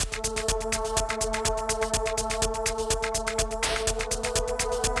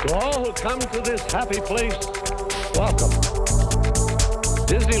come to this happy place, welcome.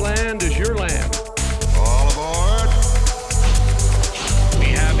 Disneyland is your land. All aboard. We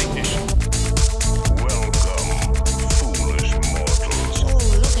have ignition. Welcome, foolish mortals. Oh,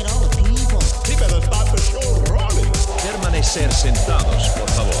 look at all the people. He better start the show rolling. Permanecer sentados, por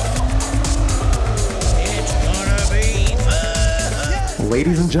favor. It's gonna be fun.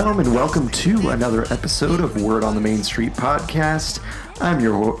 Ladies and gentlemen, welcome to another episode of Word on the Main Street podcast. I'm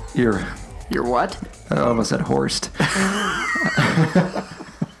your what? I almost said Horst. I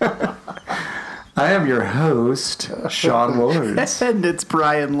am your host, Sean Lords. And it's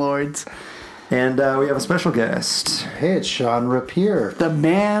Brian Lords, And we have a special guest. Hey, it's Sean Rapier. the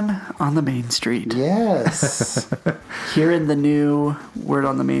man on the Main Street. Yes. Here in the new Word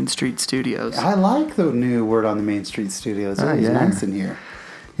on the Main Street studios. I like the new Word on the Main Street studios. It Oh, was yeah. nice in here.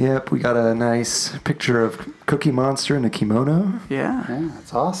 Yep, we got a nice picture of Cookie Monster in a kimono. Yeah. Yeah,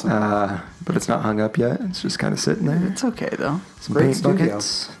 it's awesome. But it's not hung up yet. It's just kind of sitting there. It's okay, though. Some great paint studio.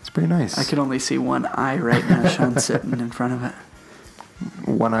 buckets. It's pretty nice. I can only see one eye right now. Sean's sitting in front of it.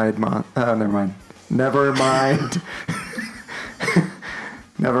 One-eyed oh, never mind. Never mind.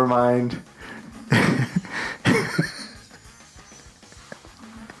 Never mind.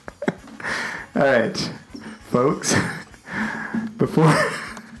 All right, folks. Before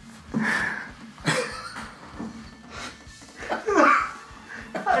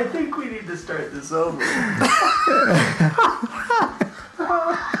I think we need to start this over.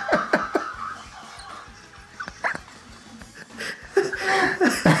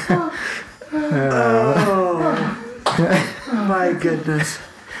 Oh, my goodness.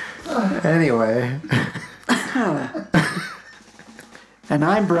 anyway, And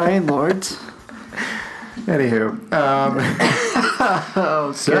I'm Brian Lords. anywho,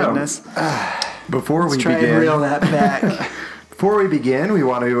 Oh, So, goodness. before we Let's try and reel begin, that back. before we begin, we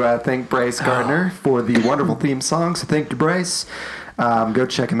want to thank Bryce Gardner for the wonderful theme song. So thank you, Bryce. Go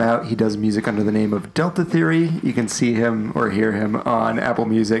check him out. He does music under the name of Delta Theory. You can see him or hear him on Apple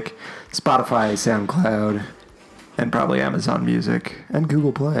Music, Spotify, SoundCloud, and probably Amazon Music and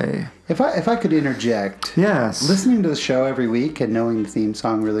Google Play. If I could interject, Yes. listening to the show every week and knowing the theme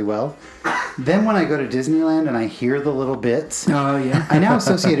song really well, then when I go to Disneyland and I hear the little bits, Oh, yeah. I now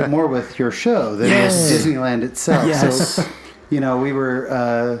associate it more with your show than Yes. with Disneyland itself. Yes. So, we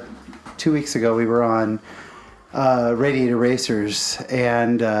were 2 weeks ago. We were on Radiator Racers,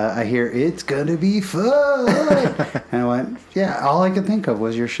 and I hear it's gonna be fun, and I went, yeah. All I could think of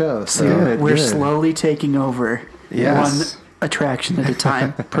was your show. So Good. We're slowly taking over Yes. one attraction at a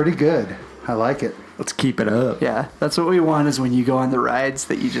time. pretty good. I like it. Let's keep it up. Yeah, that's what we want is when you go on the rides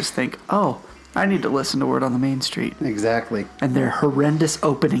that you just think, oh, I need to listen to Word on the Main Street. Exactly. And their horrendous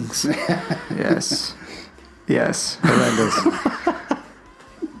openings. Yes. Yes. Horrendous.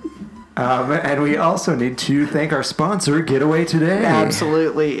 And we also need to thank our sponsor, Getaway Today.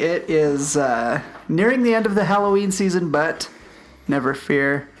 Absolutely. It is nearing the end of the Halloween season, but never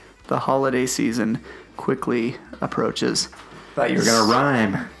fear, the holiday season quickly approaches. Thought you were going to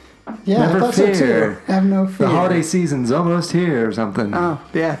rhyme. Yeah, Never I thought so fear. too. Have no fear. The holiday season's almost here or something. Oh,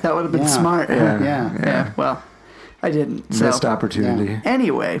 yeah, that would have been Yeah. smart. Yeah. Yeah. Well, I didn't. So. Missed opportunity.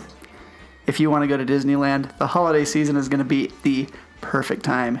 Anyway, if you want to go to Disneyland, the holiday season is going to be the perfect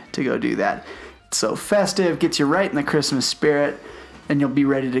time to go do that. It's so festive, gets you right in the Christmas spirit, and you'll be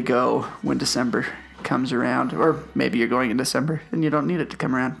ready to go when December comes around. Or maybe you're going in December and you don't need it to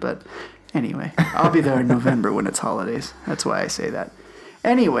come around, but anyway, I'll be there in November when it's holidays. That's why I say that.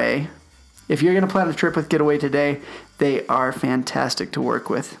 Anyway, if you're going to plan a trip with Getaway Today, they are fantastic to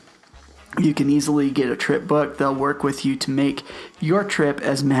work with. You can easily get a trip booked. They'll work with you to make your trip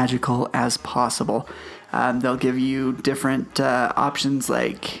as magical as possible. They'll give you different options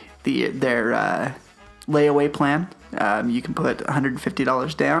like their layaway plan. You can put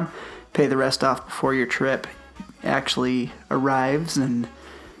 $150 down, pay the rest off before your trip actually arrives, and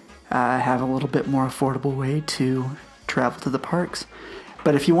have a little bit more affordable way to travel to the parks.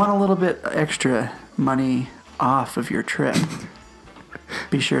 But if you want a little bit extra money off of your trip,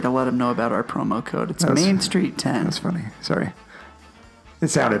 be sure to let them know about our promo code. It's Main Street 10. That's funny. Sorry. It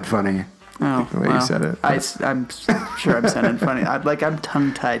sounded funny. Oh, the way you said it. I'm sure I'm sounding funny. I'm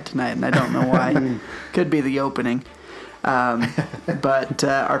tongue-tied tonight, and I don't know why. Could be the opening. But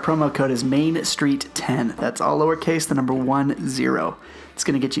our promo code is Main Street 10. That's all lowercase, the number 10. It's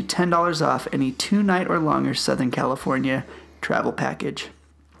going to get you $10 off any 2-night or longer Southern California travel package.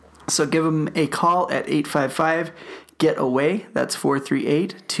 So give them a call at 855-GET-AWAY. That's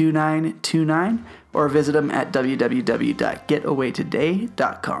 438-2929. Or visit them at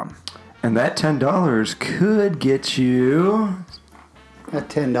www.getawaytoday.com. And that $10 could get you That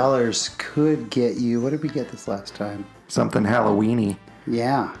 $10 could get you. What did we get this last time? Something Halloweeny.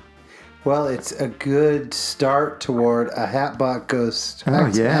 Yeah. Well, it's a good start toward a Hatbox Oh,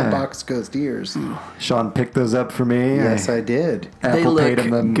 yeah. Ghost ears. Sean picked those up for me. Yes, I did. Apple look paid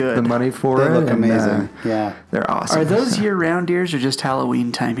him good. the money for They it. look and, amazing. Yeah. They're awesome. Are those year-round ears or just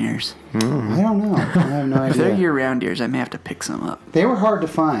Halloween time ears? I don't know. I have no If they're idea. year-round ears, I may have to pick some up. They were hard to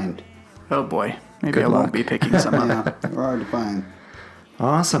find. Oh boy, maybe Good I luck. won't be picking some up. Yeah, they were hard to find.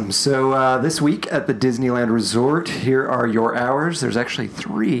 Awesome. So this week at the Disneyland Resort, here are your hours. There's actually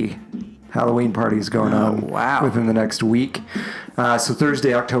 3 Halloween parties going on wow. within the next week. So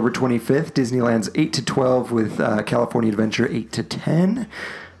Thursday, October 25th, Disneyland's 8 to 12 with California Adventure 8 to 10.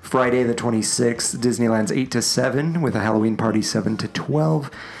 Friday the 26th, Disneyland's 8 to 7 with a Halloween party 7 to 12.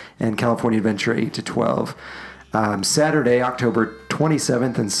 And California Adventure 8 to 12. Saturday, October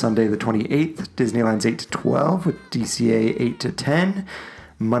 27th and Sunday the 28th, Disneyland's 8 to 12 with DCA 8 to 10.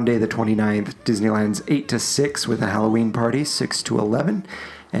 Monday the 29th, Disneyland's 8 to 6 with a Halloween party 6 to 11.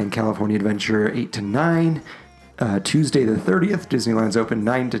 And California Adventure 8 to 9. Tuesday the 30th, Disneyland's open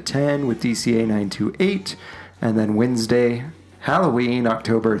 9 to 10 with DCA 9 to 8. And then Wednesday, Halloween,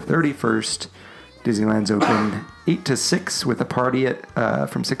 October 31st, Disneyland's open 8 to 6 with a party at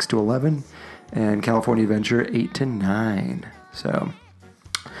from 6 to 11. And California Adventure 8 to 9. So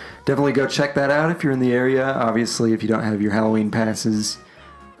definitely go check that out if you're in the area. Obviously, if you don't have your Halloween passes,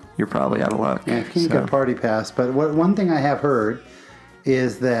 you're probably out of luck. Yeah, if you can't get a party pass. But one thing I have heard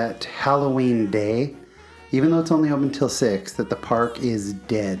is that Halloween Day, even though it's only open till 6, that the park is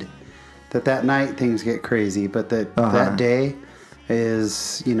dead. That night things get crazy, but that day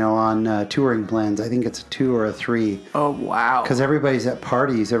is, on touring plans. I think it's a 2 or a 3. Oh wow, Because everybody's at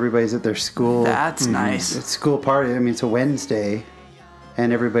parties. Everybody's at their school. that's nice. It's school party. I mean, it's a Wednesday.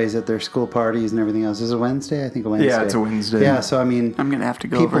 And everybody's at their school parties and everything else. Is it Wednesday? I think a Wednesday. Yeah, it's a Wednesday. Yeah, so I mean, I'm gonna have to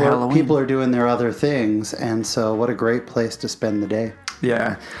go over Halloween. people are doing their other things, and so what a great place to spend the day.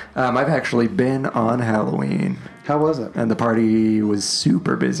 Yeah. I've actually been on Halloween, How was it? and the party was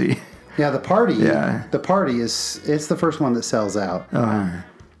super busy. Yeah, the party. Yeah. The party it's the first one that sells out.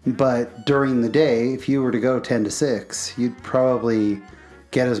 But during the day, if you were to go 10 to 6, you'd probably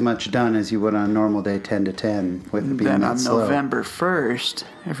get as much done as you would on a normal day, 10 to 10, with it being Then that on slow. November 1st,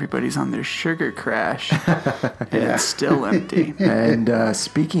 everybody's on their sugar crash, and it's still empty. And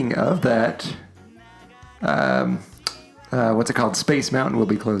speaking of that, what's it called? Space Mountain will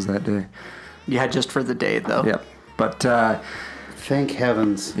be closed that day. Yeah, just for the day though. Yep. But Thank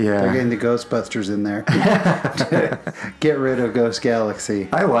heavens. Yeah. They're getting the Ghostbusters in there. Get rid of Ghost Galaxy.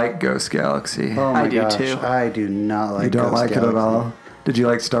 I like Ghost Galaxy. Oh my I do gosh. too. I do not like you don't Ghost like Galaxy. it at all? Did you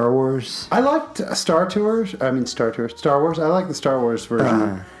like Star Wars? I liked Star Wars. I like the Star Wars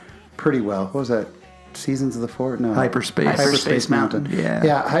version pretty well. What was that? Seasons of the Force? No. Hyperspace. Hyperspace Mountain. Yeah.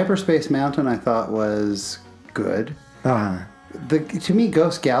 Yeah, Hyperspace Mountain I thought was good. To me,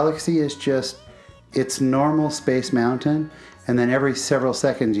 Ghost Galaxy is just, it's normal Space Mountain, and then every several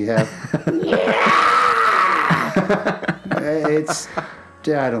seconds you have,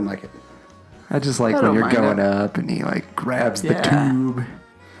 I don't like it. I just like I when don't you're mind going it. up and he like grabs the Yeah. tube,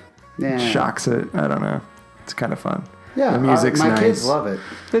 Yeah. shocks it. I don't know. It's kind of fun. Yeah, the music's my nice. kids love it.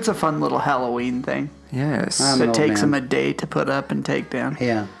 It's a fun little Halloween thing. Yes. I'm an It old takes man. them a day to put up and take down.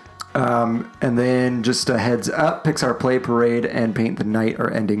 Yeah. And then just a heads up, Pixar Play Parade and Paint the Night are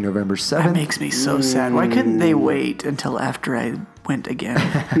ending November 7th. That makes me so sad. Why couldn't they wait until after I went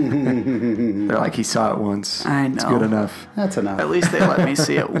again? They're like, he saw it once. I It's know. good enough. That's enough. At least they let me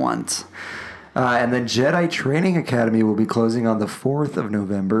see it once. And then Jedi Training Academy will be closing on the 4th of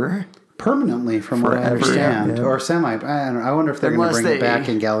November. Permanently, from what I Forever, understand. yeah. Or semi. I don't know. I wonder if they're going to Unless bring it they- back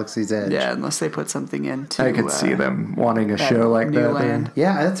in Galaxy's Edge. Yeah, unless they put something into. I could see them wanting a that show like New that. Land.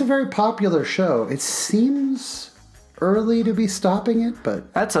 Yeah, it's a very popular show. It seems early to be stopping it,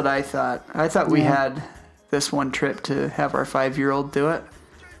 but That's what I thought. I thought we had this one trip to have our 5-year-old do it,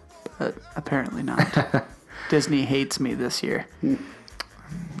 but apparently not. Disney hates me this year.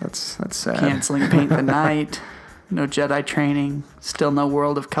 That's sad. Canceling Paint the Night, no Jedi Training, still no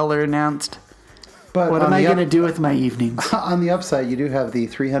World of Color announced. What am on I the going to do with my evenings? On the upside, you do have the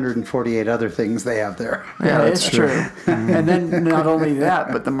 348 other things they have there. Yeah, that's it's true. And then not only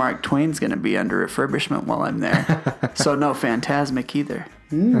that, but the Mark Twain's going to be under refurbishment while I'm there. So no Phantasmic either.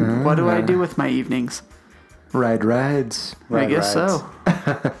 What do I do with my evenings? Ride rides. I guess rides. so.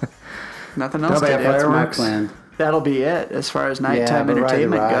 Nothing else Don't to they do. have That's my Fireworks? plan. That'll be it as far as nighttime but ride the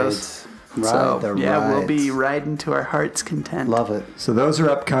entertainment goes. rides. Ride So the yeah, we'll rides. be riding to our heart's content. Love it. So those are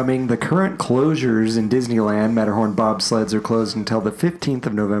upcoming. The current closures in Disneyland, Matterhorn bobsleds are closed until the 15th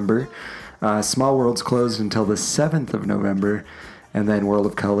of November. Small World's closed until the 7th of November. And then World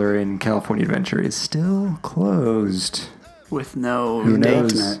of Color in California Adventure is still closed. With no Who date.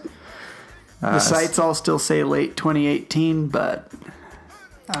 knows? The sites all still say late 2018, but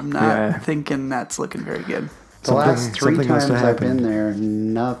I'm not thinking that's looking very good. The last 3 something must times have I've been happened. there,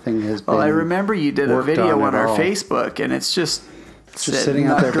 nothing has been. Well, I remember you did a worked video on at our all. Facebook, and it's just sitting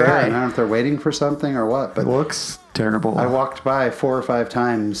out there bare. I don't know if they're waiting for something or what, It but looks terrible. I walked by 4 or 5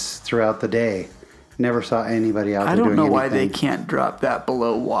 times throughout the day. Never saw anybody out there I doing don't know anything. why they can't drop that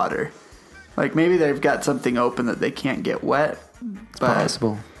below water. Like, maybe they've got something open that they can't get wet, but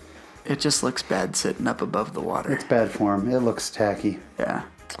Possible. it just looks bad sitting up above the water. It's bad form. It looks tacky. Yeah.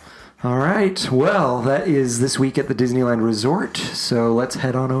 All right. Well, that is this week at the Disneyland Resort. So let's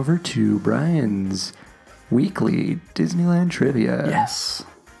head on over to Brian's weekly Disneyland trivia. Yes.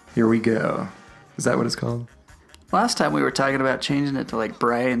 Here we go. Is that what it's called? Last time we were talking about changing it to like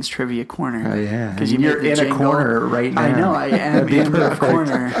Brian's Trivia Corner. Oh, yeah. Because you You're made the in a jingle. corner right now. I know, I am That'd be in a perfect.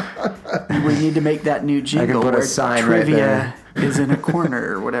 corner. We need to make that new jingle put a where sign right trivia is in a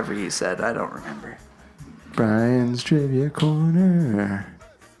corner or whatever you said. I don't remember. Brian's Trivia Corner.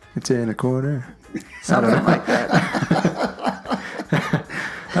 It's in a corner. Something like that.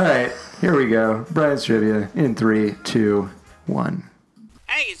 All right. Here we go. Brian's Trivia in 3, 2, 1.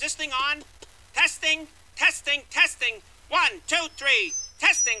 Hey, is this thing on? Testing, testing, testing. 1, 2, 3.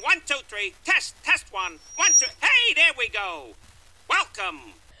 Testing, 1, 2, 3. Test, 1, 1, 2. Hey, there we go. Welcome.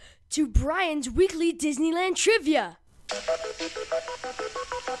 To Brian's weekly Disneyland trivia.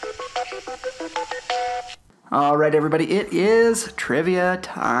 All right, everybody, it is trivia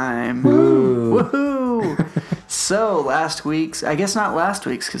time. Woohoo! So, last week's, I guess not last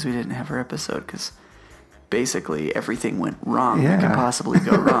week's because we didn't have our episode because basically everything went wrong that could Yeah. possibly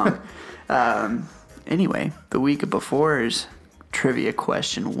go wrong. Anyway, the week before's trivia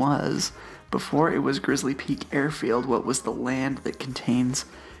question was, before it was Grizzly Peak Airfield, what was the land that contains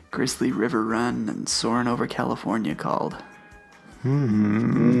Grizzly River Run and Soarin' Over California called?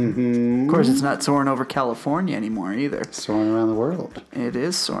 Of course, it's not Soarin' Over California anymore either. Soaring around the world. It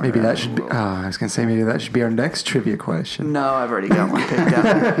is Soarin' Maybe Around that the should be. World. I was going to say maybe that should be our next trivia question. No, I've already got one picked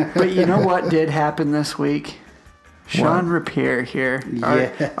out. But you know what did happen this week? Sean Rapier here,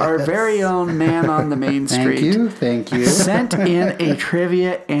 our very own man on the main street. Thank you. Sent in a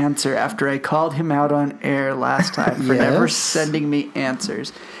trivia answer after I called him out on air last time for never Yes. sending me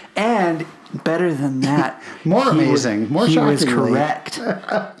answers. And better than that, More he amazing, more he was shockingly. correct.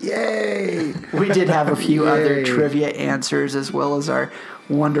 Yay! We did have a few other Yay. trivia answers, as well as our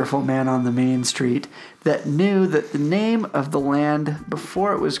wonderful man on the main street that knew that the name of the land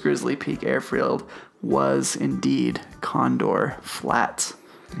before it was Grizzly Peak Airfield was indeed Condor Flats.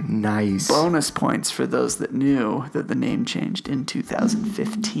 Nice. Bonus points for those that knew that the name changed in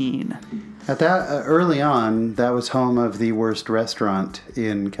 2015. At that early on, that was home of the worst restaurant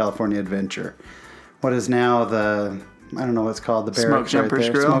in California Adventure. What is now the, I don't know what's called, the Smoke barracks Jumpers right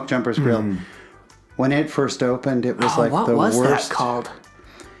there. Grill? Smoke Jumpers Grill. When it first opened, it was like what the was worst. that called?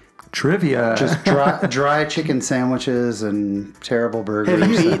 Trivia. Just dry chicken sandwiches and terrible burgers.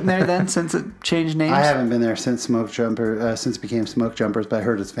 Have you eaten there then since it changed names? I haven't been there since since it became Smoke Jumpers, but I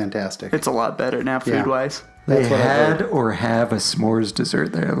heard it's fantastic. It's a lot better now, Yeah. food-wise. They That's what I had heard. or have a s'mores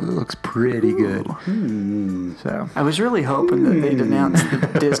dessert there. It looks pretty good. So I was really hoping that they'd announce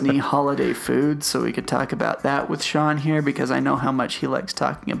the Disney holiday food so we could talk about that with Sean here because I know how much he likes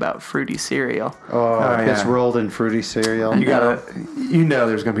talking about fruity cereal. Oh, it's yeah. rolled in fruity cereal. you gotta,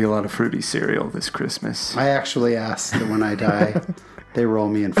 there's gonna be a lot of fruity cereal this Christmas. I actually asked that when I die, they roll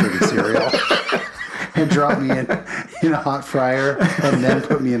me in fruity cereal and drop me in a hot fryer and then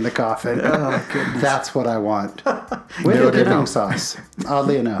put me in the coffin. Oh, goodness. That's what I want. With a dipping sauce,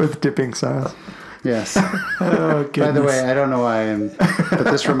 oddly enough. With dipping sauce. Yes. Oh, goodness. By the way, I don't know why but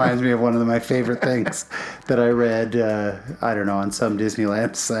this reminds me of one of my favorite things that I read, I don't know, on some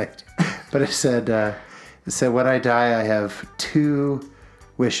Disneyland site. But it said, when I die, I have 2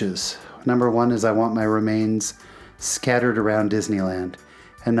 wishes. Number 1 is I want my remains scattered around Disneyland.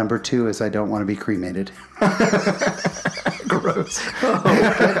 And number 2 is I don't want to be cremated. Gross.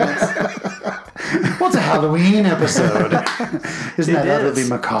 Well, it's a Halloween episode. Isn't that It is. utterly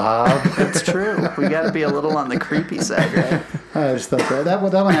macabre? It's true. We got to be a little on the creepy side, right? I just thought that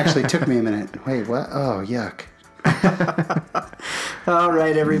one actually took me a minute. Wait, what? Oh, yuck. All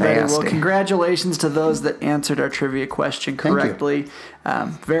right, everybody. Well, Nasty. congratulations to those that answered our trivia question you. correctly.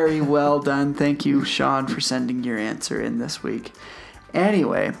 Very well done. Thank you, Sean, for sending your answer in this week.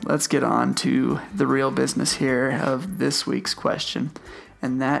 Anyway, let's get on to the real business here of this week's question.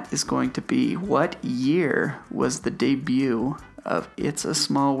 And that is going to be, what year was the debut of It's a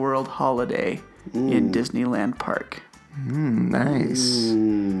Small World Holiday in Disneyland Park? Nice.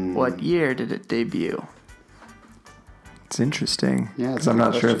 What year did it debut? It's interesting. Yeah, Because that's a I'm good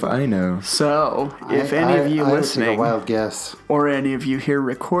not sure if question. I know. So, if any of you I would take a listening wild guess. or any of you here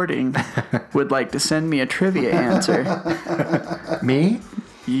recording would like to send me a trivia answer, Me?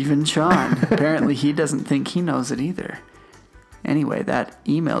 even Sean, apparently he doesn't think he knows it either. Anyway, that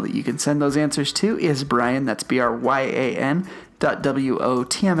email that you can send those answers to is Brian, that's BRYAN,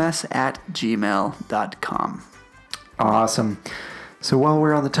 .wotms@gmail.com. Awesome. So while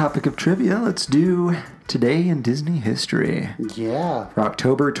we're on the topic of trivia, let's do Today in Disney History. Yeah. For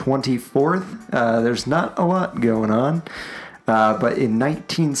October 24th, there's not a lot going on. But in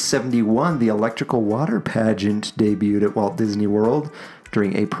 1971, the electrical water pageant debuted at Walt Disney World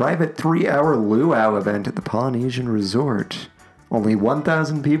during a private 3-hour luau event at the Polynesian Resort. Only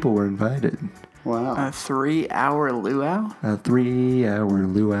 1,000 people were invited. Wow. A 3-hour luau? A 3-hour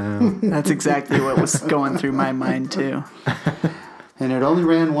luau. That's exactly what was going through my mind, too. And it only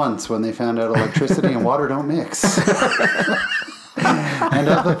ran once when they found out electricity and water don't mix. And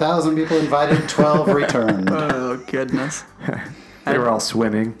of the 1,000 people invited, 12 returned. Oh, goodness. They were all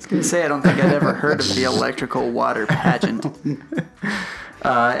swimming. I was going to say, I don't think I'd ever heard of the electrical water pageant.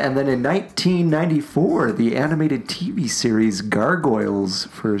 And then in 1994, the animated TV series Gargoyles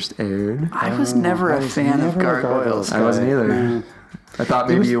first aired. I was never I a was fan of never a gargoyles. Gargoyles I wasn't either. No. I thought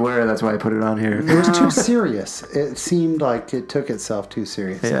maybe you were. That's why I put it on here. It was too serious. It seemed like it took itself too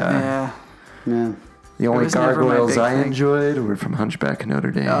serious. Yeah. Yeah. The only was never my gargoyles big I thing. enjoyed were from Hunchback of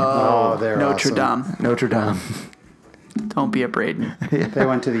Notre Dame. Oh, they're Notre awesome. Dame. Notre Dame. Don't be a Braden. They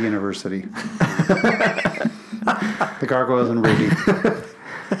went to the university. The Gargoyles and Rudy.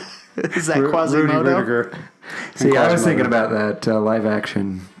 Is that Rudy Quasimodo? Rudiger. See, I was Quasimodo. thinking about that live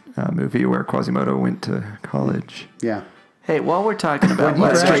action movie where Quasimodo went to college. Yeah. Hey, while we're talking about When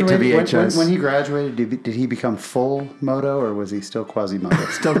he straight to graduated- VHS. when he graduated, did he become full Moto or was he still Quasimodo?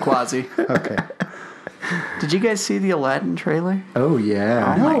 still Quasi. Okay. Did you guys see the Aladdin trailer? Oh,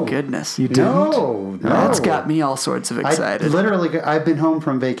 yeah. Oh No. my goodness. You didn't? No. That's got me all sorts of excited. I've been home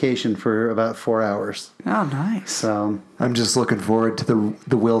from vacation for about 4 hours. Oh, nice. So I'm just looking forward to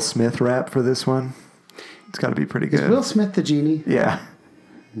the Will Smith rap for this one. It's got to be pretty is good. Will Smith the genie? Yeah.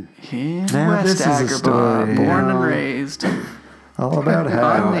 In Now West this is a Agrabah, story. born Yeah. and raised. All about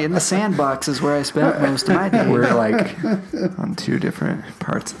how In the sandbox is where I spent most of my day. we're like on two different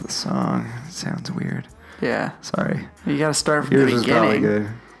parts of the song. It sounds weird. Yeah. Sorry. You got to start from Yours the was probably beginning. good.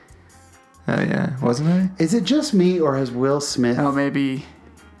 Oh, yeah. Wasn't I? Is it just me or has Will Smith? Oh, maybe.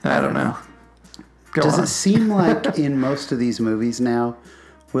 I don't know. Go Does on. it seem like in most of these movies now,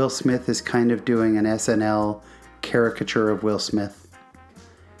 Will Smith is kind of doing an SNL caricature of Will Smith?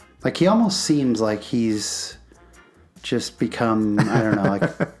 Like he almost seems like he's just become, I don't know,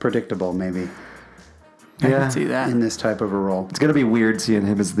 like predictable maybe I Yeah. can see that. in this type of a role. It's going to be weird seeing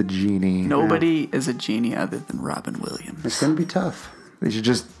him as the genie. Nobody is a genie other than Robin Williams. It's going to be tough. They should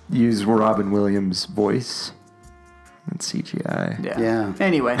just use Robin Williams' voice and CGI. Yeah. Yeah.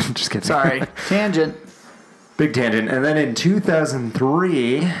 Anyway. Just kidding. Sorry. Tangent. Big tangent. And then in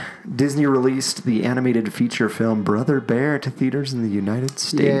 2003, Disney released the animated feature film Brother Bear to theaters in the United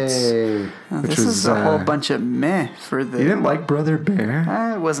States. Yay. Oh, Which this was, is a whole bunch of meh for the. You didn't like Brother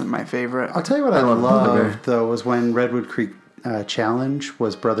Bear? It wasn't my favorite. I'll tell you what I love Brother Bear. loved, though, was when Redwood Creek Challenge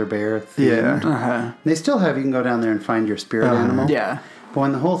was Brother Bear themed. Yeah. They still have, you can go down there and find your spirit animal. Yeah. But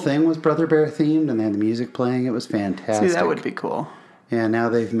when the whole thing was Brother Bear themed and they had the music playing, it was fantastic. See, that would be cool. Yeah, now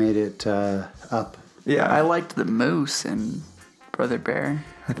they've made it up. Yeah. I liked the moose and Brother Bear.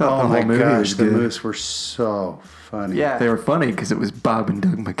 I thought Oh the my whole movie gosh, was the good. moose were so funny. Yeah. They were funny because it was Bob and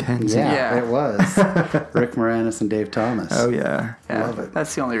Doug McKenzie. Yeah, Yeah. it was. Rick Moranis and Dave Thomas. Oh, yeah. Yeah, Love it.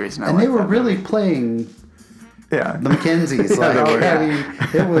 That's the only reason I And like they were that really movie. playing Yeah. the Mackenzies. Like, they were. I mean,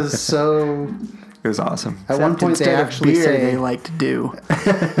 it was so. It was awesome. At one Except point, they instead of actually beer, say they like to do.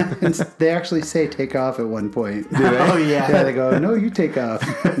 they actually say take off at one point. Oh yeah. Yeah, they go, no, you take off.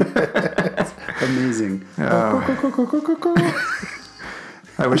 It's amazing.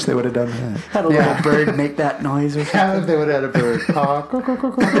 I wish they would have done that. Had a little bird make that noise. Or How if they would have had a bird?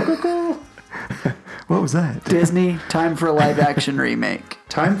 What was that? Disney, time for a live action remake.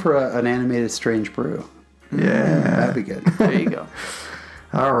 Time for an animated Strange Brew. Yeah. That'd be good. There you go.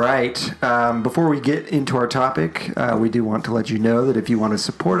 All right. Before we get into our topic, we do want to let you know that if you want to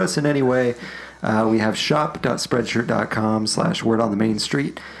support us in any way, we have shop.spreadshirt.com/word on the main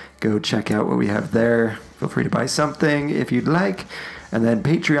street. Go check out what we have there. Feel free to buy something if you'd like. And then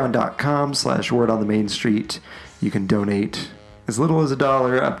patreon.com/word on the main street. You can donate as little as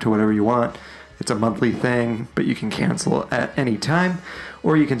 $1 up to whatever you want. It's a monthly thing, but you can cancel at any time.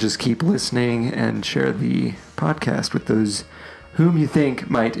 or you can just keep listening and share the podcast with those whom you think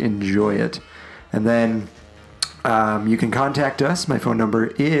might enjoy it. And then you can contact us. My phone number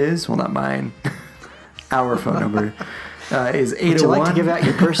is, well, not mine, our phone number is 801. Would you like to give out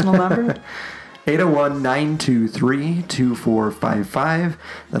your personal number? 801-923-2455.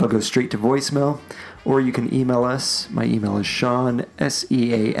 That'll go straight to voicemail. Or you can email us. My email is Sean,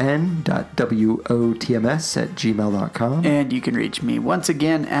 sean.wotms@gmail.com. And you can reach me once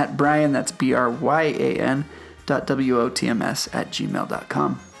again at Brian, that's BRYAN,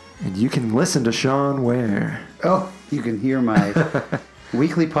 .wotms@gmail.com. And you can listen to Sean where? Oh, you can hear my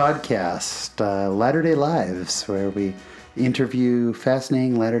weekly podcast, Latter-day Lives, where we interview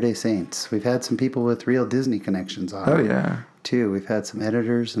fascinating Latter-day Saints. We've had some people with real Disney connections on. Oh, yeah. Too. We've had some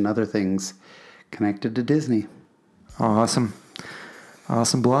editors and other things connected to Disney. Awesome.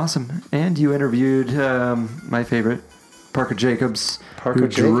 Awesome blossom. And you interviewed my favorite, Parker Jacobs. Parker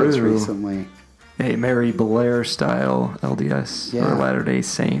Jacobs recently. A Mary Blair style LDS or Latter-day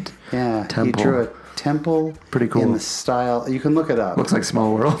Saint. Yeah, temple. He drew a temple. Pretty cool. In the style, you can look it up. Looks like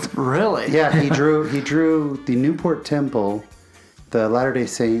Small World. Really? Yeah, he drew the Newport Temple, the Latter-day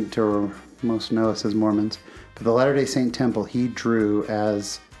Saint, or most know us as Mormons, but the Latter-day Saint temple he drew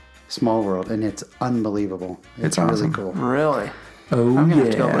as Small World, and it's unbelievable. It's really awesome. cool. Really? Oh, I'm gonna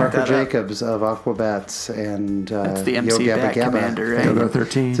have to go look Parker that up. Jacobs of Aquabats and That's the Yo MC Gabba Bat Gabba. Commander, right? Go-Go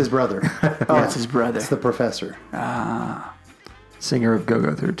 13. It's his brother. Oh, it's his brother. It's the professor. Singer of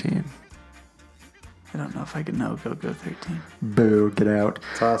Go-Go 13. I don't know if I can know Go-Go 13. Boo, get out.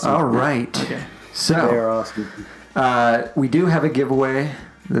 It's awesome. All right. Okay. They So, are awesome. we do have a giveaway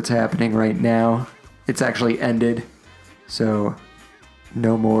that's happening right now. It's actually ended, so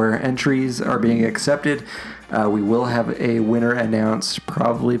no more entries are being accepted. We will have a winner announced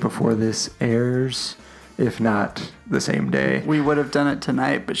probably before this airs, if not the same day. We would have done it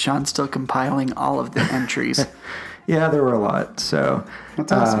tonight, but Sean's still compiling all of the entries. Yeah, there were a lot. So,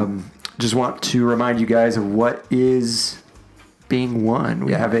 That's awesome. just want to remind you guys of what is being won.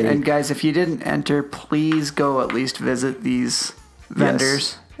 We have a And guys, if you didn't enter, please go at least visit these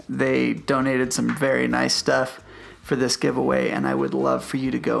vendors. They donated some very nice stuff for this giveaway, and I would love for you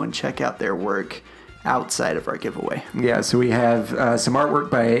to go and check out their work outside of our giveaway. Yeah, so we have some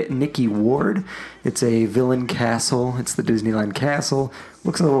artwork by Nikki Ward. It's a villain castle. It's the Disneyland castle.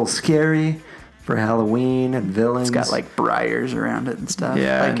 Looks a little scary for Halloween and villains. It's got like briars around it and stuff,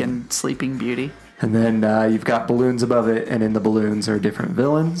 Yeah, like and- in Sleeping Beauty. And then you've got balloons above it, and in the balloons are different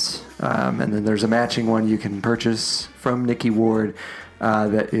villains. And then there's a matching one you can purchase from Nikki Ward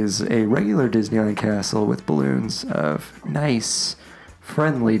that is a regular Disneyland castle with balloons of nice,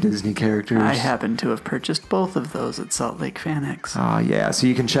 friendly Disney characters. I happen to have purchased both of those at Salt Lake FanX. Yeah, so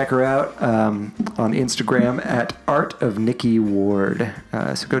you can check her out on Instagram at Art of Nikki Ward.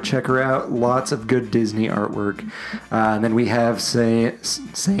 So go check her out. Lots of good Disney artwork. And then we have Sam.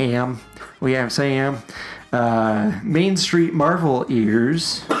 Main Street Marvel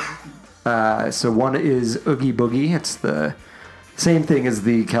ears. So one is Oogie Boogie. It's the same thing as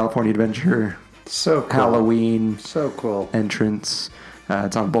the California Adventure So cool. Halloween So cool. entrance.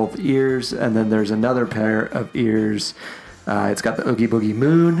 It's on both ears, and then there's another pair of ears. It's got the Oogie Boogie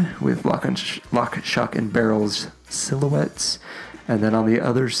Moon with Lock, Shock, and Barrel's silhouettes, and then on the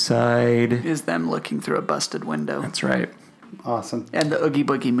other side, Is them looking through a busted window. that's right, Awesome. And the Oogie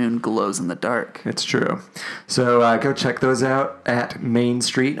Boogie Moon glows in the dark. it's true. So go check those out at Main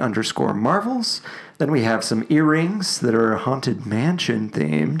Street _Marvels. Then we have some earrings that are Haunted Mansion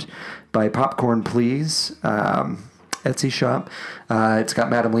themed by Popcorn Please. Etsy shop. It's got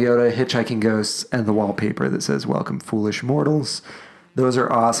Madame Leota, Hitchhiking Ghosts, and the wallpaper that says "Welcome, Foolish Mortals." Those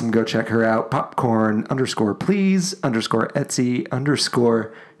are awesome. Go check her out. Popcorn _please _Etsy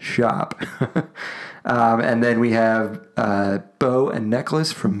 _shop. And then we have bow and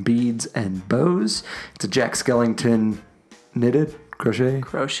necklace from Beads and Bows. It's a Jack Skellington knitted crocheted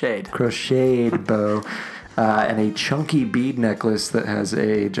bow. And a chunky bead necklace that has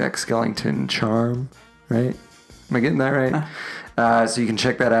a Jack Skellington charm, right? Am I getting that right? So you can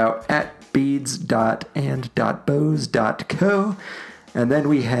check that out at beads.and.bows.co. And then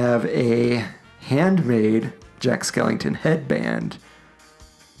we have a handmade Jack Skellington headband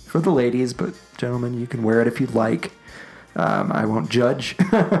for the ladies, but gentlemen, you can wear it if you'd like. I won't judge.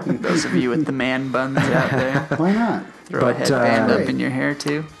 Those of you with the man buns out there, Why not? throw a But, headband up Right. in your hair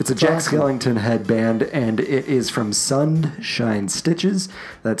too. It's a Jack awesome. Skellington headband, and it is from Sunshine Stitches.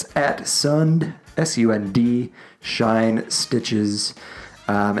 That's at Sund, SUND, Shine Stitches.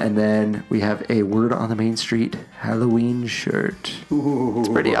 And then we have a Word on the Main Street Halloween shirt. It's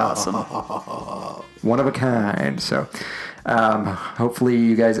pretty awesome. One of a kind. So Hopefully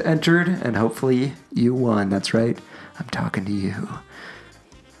you guys entered, and hopefully you won. That's right. I'm talking to you.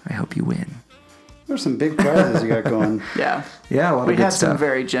 I hope you win. There's some big prizes you got going. Yeah. Yeah, a lot We of good had some stuff.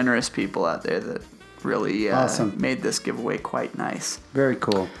 very generous people out there that really Awesome. made this giveaway quite nice. Very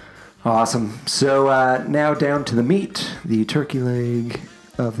cool. Awesome. So now down to the meat, the turkey leg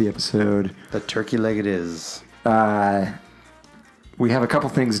of the episode. The turkey leg it is. We have a couple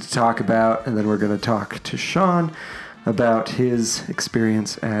things to talk about, and then we're going to talk to Sean about his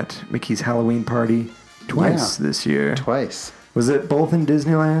experience at Mickey's Halloween party twice this year. Twice. Was it both in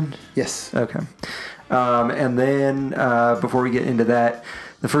Disneyland? Yes. Okay. And then before we get into that,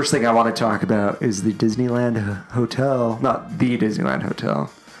 the first thing I want to talk about is the Disneyland Hotel. Not the Disneyland Hotel.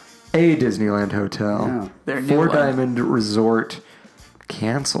 A Disneyland Hotel. Yeah. Their new Four one. Diamond Resort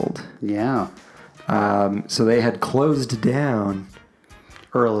canceled. Yeah. So they had closed down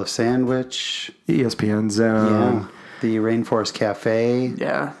Earl of Sandwich. ESPN Zone. Yeah. The Rainforest Cafe.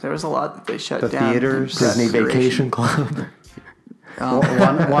 Yeah, there was a lot that they shut The down. theaters. Disney Restoration. Vacation Club.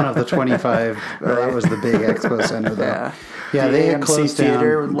 One of the 25. That was the big expo center, though. Yeah. Yeah, The they had AMC closed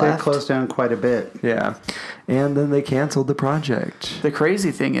theater down. They left. closed down quite a bit. Yeah. And then they canceled the project. The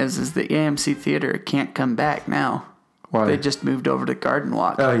crazy thing is the AMC theater can't come back now. Why? They just moved over to Garden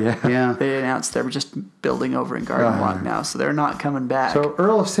Walk. Oh, yeah. Yeah. They announced they were just building over in Garden Walk now, so they're not coming back. So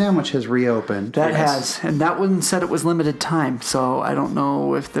Earl of Sandwich has reopened. That has, and that one said it was limited time. So I don't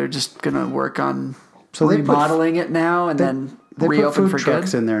know if they're just gonna work on So they put- remodeling it now and then They put reopen food for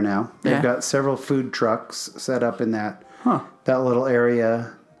trucks good. in there now. They've Yeah. got several food trucks set up in that that little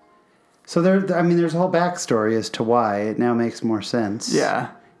area. So there, I mean, there's a whole backstory as to why it now makes more sense. Yeah,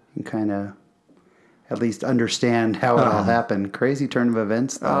 You can kind of at least understand how it all happened. Crazy turn of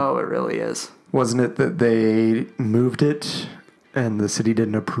events, though. oh, it really is. Wasn't it that they moved it and the city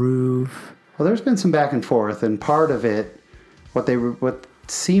didn't approve? Well, there's been some back and forth, and part of it, what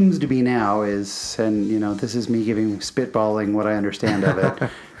seems to be now is, and you know, this is me spitballing what I understand of it,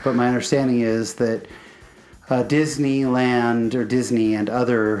 but my understanding is that Disneyland or Disney and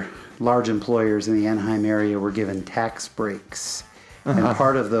other large employers in the Anaheim area were given tax breaks, and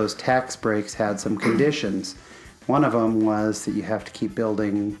part of those tax breaks had some conditions. One of them was that you have to keep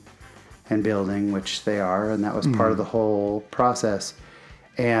building and building, which they are, and that was part of the whole process.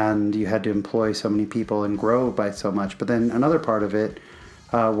 And you had to employ so many people and grow by so much. But then another part of it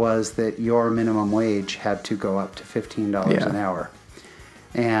was that your minimum wage had to go up to $15 an hour.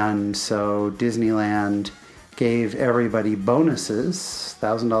 And so Disneyland gave everybody bonuses,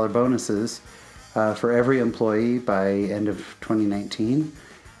 $1,000 bonuses, for every employee by end of 2019.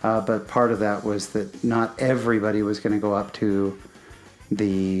 But part of that was that not everybody was going to go up to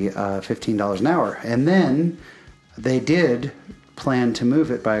the $15 an hour. And then they did plan to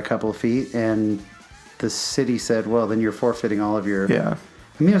move it by a couple of feet, and the city said, well, then you're forfeiting all of your... Yeah.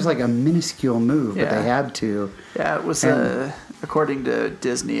 I mean, it was like a minuscule move, but Yeah. they had to. Yeah, it was, And- according to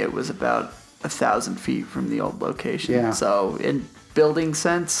Disney, it was about 1,000 feet from the old location. Yeah. So in building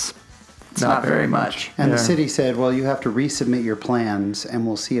sense, it's not very much. And the Yeah. city said, well, you have to resubmit your plans, and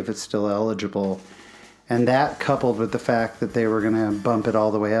we'll see if it's still eligible. And that, coupled with the fact that they were going to bump it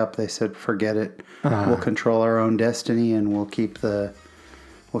all the way up, they said, forget it. We'll control our own destiny, and we'll keep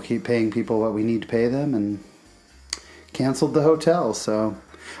paying people what we need to pay them, and canceled the hotel. So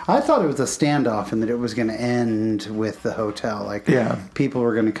I thought it was a standoff and that it was going to end with the hotel. Like, people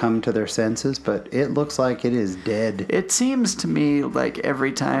were going to come to their senses, but it looks like it is dead. It seems to me like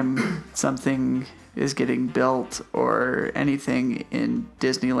every time something is getting built or anything in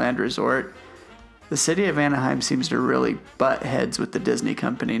Disneyland Resort, the city of Anaheim seems to really butt heads with the Disney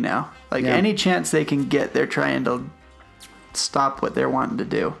company now. Like Yeah. any chance they can get, they're trying to stop what they're wanting to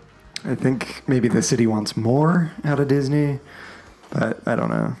do. I think maybe the city wants more out of Disney, but I don't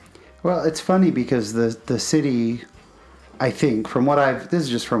know. Well, it's funny because the city, I think, this is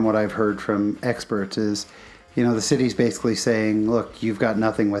just from what I've heard from experts, is, you know, the city's basically saying, look, you've got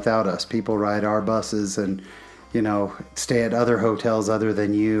nothing without us. People ride our buses and, you know, stay at other hotels other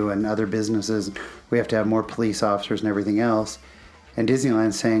than you and other businesses. We have to have more police officers and everything else. And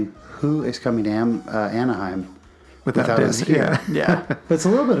Disneyland's saying, who is coming to Anaheim without us Disney, here? Yeah. But it's a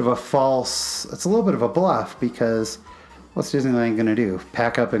little bit of a bluff, because what's Disneyland going to do?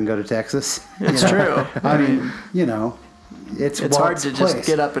 Pack up and go to Texas? It's You know? true. I mean, you know, it's It's hard Walt's to place. just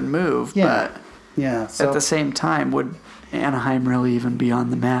get up and move, Yeah. but Yeah. So at the same time, would Anaheim really even be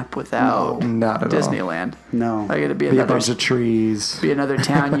on the map without Not at all. Disneyland? no. Like it'd be Be a another bunch of trees. be another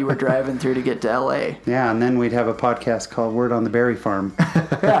town you were driving through to get to LA. Yeah, and then we'd have a podcast called Word on the Berry Farm.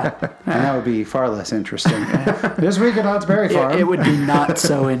 Yeah. And that would be far less interesting. This week at Odd's Berry Farm. It would be not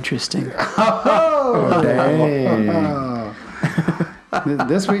so interesting. Oh, dang.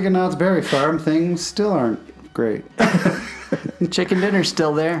 This week in Knott's Berry Farm, things still aren't great. Chicken dinner's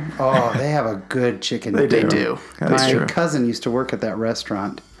still there. Oh, they have a good chicken They dinner. do. That's My true. cousin used to work at that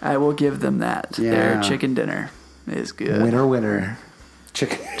restaurant. I will give them that. Yeah. Their chicken dinner is good. Winner.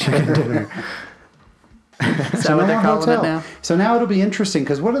 Chicken dinner. Is that what they're calling it now? So now it'll be interesting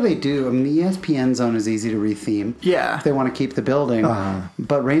because what do they do? I mean, the ESPN zone is easy to retheme. Yeah. If they want to keep the building.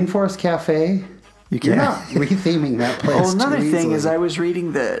 But Rainforest Cafe, You you're can't. not retheming that place. Oh, another too thing is easily. I was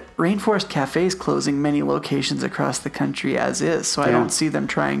reading that Rainforest Cafe is closing many locations across the country as is, so I Yeah. don't see them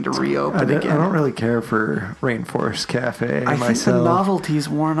trying to reopen I again. don't really care for Rainforest Cafe I think the myself. novelty's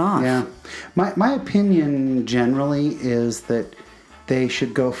worn off. Yeah. My opinion generally is that they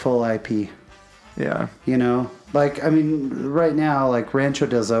should go full IP. Yeah. You know? Like, I mean, right now, like Rancho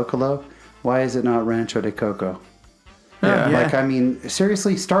del Zocalo, why is it not Rancho de Coco? Yeah. Like, I mean,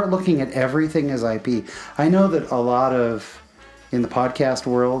 seriously, start looking at everything as IP. I know that a lot of, in the podcast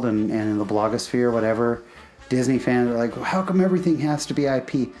world and in the blogosphere, whatever, Disney fans are like, how come everything has to be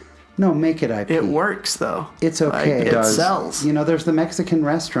IP? No, make it IP. It works, though. It's okay. Like, it sells. You know, there's the Mexican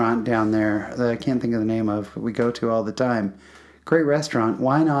restaurant down there that I can't think of the name of, but we go to all the time. Great restaurant.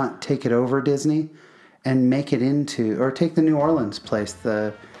 Why not take it over Disney and make it into, or take the New Orleans place,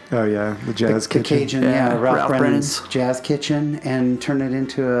 the Oh yeah, the Jazz the Kitchen. Cajun, Yeah, Ralph, Ralph Brennan's Brennan's. Jazz Kitchen, and turn it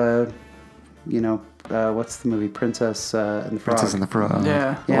into a, you know, what's the movie, Princess and the Frog. Princess and the Frog.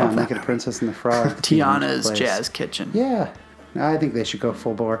 Yeah. Yeah, Love make that. it a Princess and the Frog. Tiana's place. Jazz Kitchen. Yeah, I think they should go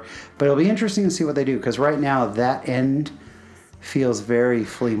full bore. But it'll be interesting to see what they do, because right now that end feels very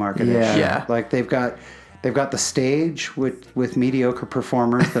flea market-ish. Yeah. Yeah. Like they've got the stage with mediocre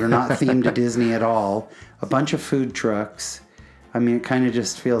performers that are not themed to Disney at all. A bunch of food trucks. I mean, it kind of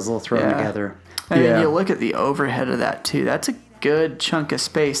just feels a little thrown Yeah. together. And Yeah. then you look at the overhead of that, too. That's a good chunk of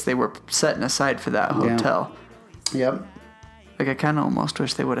space they were setting aside for that hotel. Yep. Like, I kind of almost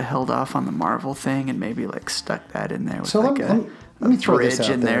wish they would have held off on the Marvel thing and maybe, like, stuck that in there with, So like, let me throw this bridge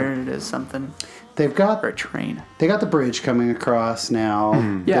out in there. there as something. They've got Or a train. They got the bridge coming across now.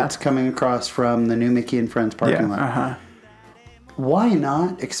 Yeah. That's coming across from the new Mickey and Friends parking Yeah. lot. Uh-huh. Why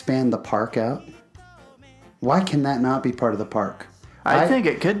not expand the park out? Why can that not be part of the park? I think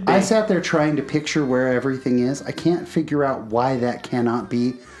it could be. I sat there trying to picture where everything is. I can't figure out why that cannot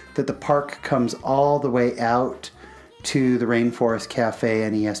be. That the park comes all the way out to the Rainforest Cafe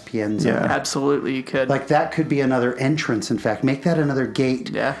and ESPN zone. Yeah. Absolutely, you could. Like that could be another entrance. In fact, make that another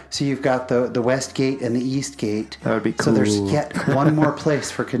gate. Yeah. So you've got the west gate and the east gate. That would be So there's cool. yet one more place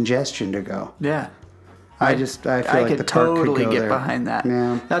for congestion to go. yeah. I feel I like could the park totally could go get there. behind that.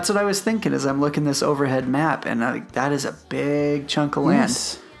 Yeah. That's what I was thinking as I'm looking this overhead map, and that is a big chunk of land.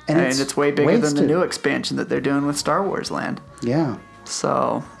 Yes. And, And it's, it's way bigger than the wasted. new expansion that they're doing with Star Wars Land. Yeah.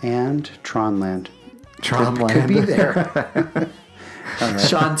 So And Tronland. Tronland. Could be there.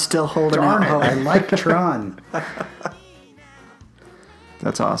 Sean's still holding Darn out it. hope. I like Tron.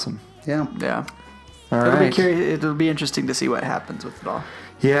 That's awesome. Yeah. Yeah. All It'll right. be curious. It'll be interesting to see what happens with it all.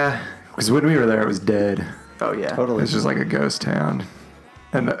 Yeah, because when we were there, it was dead. Oh yeah. Totally. It's just like a ghost town.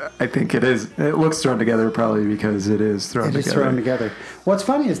 And I think it is. It looks thrown together probably because it is thrown It together. is thrown together. What's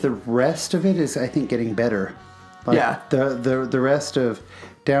funny is the rest of it is, I think, getting better. Like Yeah. The rest of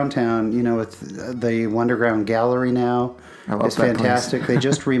downtown, you know, with the Wonderground Gallery now I love is that place. fantastic. They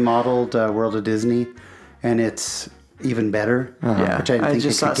just remodeled World of Disney, and it's even better. Yeah. Which I didn't think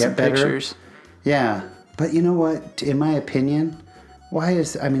just it saw could some get better. pictures. Yeah, but you know what? In my opinion, I'm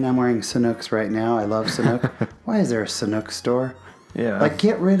wearing Sanooks right now. I love Sanook. Why is there a Sanook store? Yeah. Like,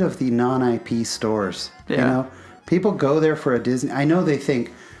 get rid of the non-IP stores. You Yeah. know, people go there for a Disney. I know they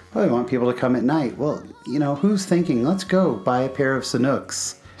think, oh, we want people to come at night. Well, you know, who's thinking, let's go buy a pair of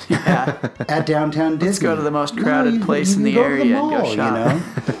Sanooks Yeah. at downtown Disney? Let's go to the most crowded place in the go to area and go mall, shop. You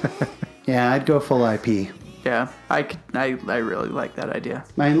know? Yeah, I'd go full IP. Yeah. I really like that idea.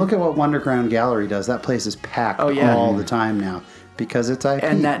 I mean, look at what Wonderground Gallery does. That place is packed Oh, yeah. all the time now because it's IP.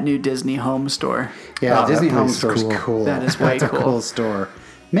 And that new Disney home store. Yeah, Oh, Disney that Home place is Store is cool. cool. That is way That's cool. a cool store.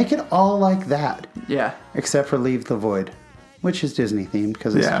 Make it all like that, Yeah. except for Leave the Void, which is Disney themed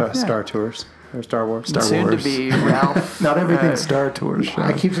because it's Yeah. Star Tours or Star Wars. Soon Wars. to be Ralph. Not everything's Star Tours. Sean.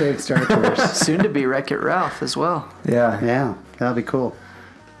 I keep saying Star Tours. Soon to be Wreck-It Ralph as well. Yeah. Yeah, that'd be cool.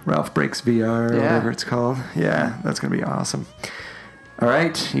 Ralph Breaks VR, or Yeah. whatever it's called. Yeah, that's gonna be awesome. All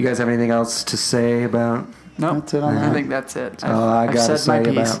right, you guys have anything else to say about? Nope. That's it on I that. think that's it. All I I've gotta said my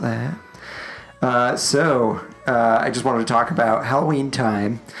say piece. about that. I just wanted to talk about Halloween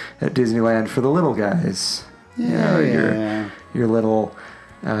time at Disneyland for the little guys. You know, Yeah. your little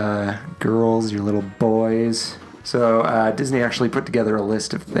girls, your little boys. So Disney actually put together a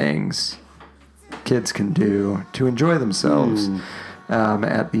list of things kids can do to enjoy themselves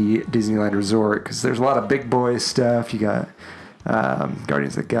at the Disneyland Resort, because there's a lot of big boy stuff. You got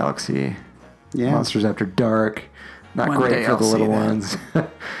Guardians of the Galaxy, Yeah. Monsters After Dark, not One great day for I'll the little see that.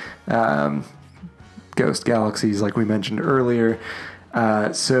 ones. Ghost Galaxies, like we mentioned earlier.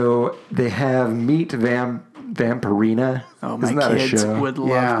 So they have Meet Vampirina. Oh, my Isn't that a kids show? would love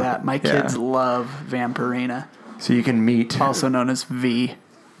Yeah. that. My kids love Vampirina, So you can meet. also known as V.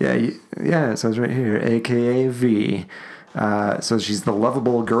 Yeah, so it's right here, AKA V. So she's the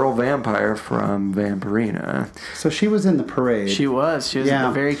lovable girl vampire from Vampirina. So she was in the parade. She was at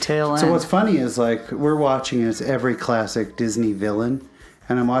the very tail end. So what's funny is, like, we're watching as every classic Disney villain,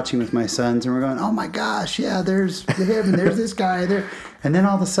 and I'm watching with my sons, and we're going, "Oh my gosh, yeah, there's him, and there's this guy there," and then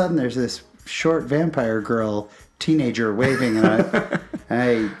all of a sudden there's this short vampire girl teenager waving, and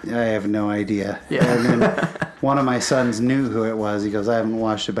I have no idea. Yeah. And then one of my sons knew who it was. He goes, "I haven't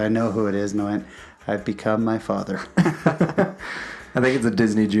watched it, but I know who it is," and I went, "I've become my father." I think it's a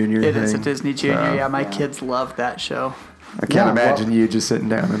Disney Junior It thing. is a Disney Junior. So, Yeah, my kids love that show. I can't Yeah, imagine well- you just sitting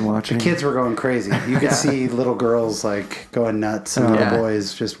down and watching. Kids were going crazy. You could see little girls like going nuts, and Yeah. little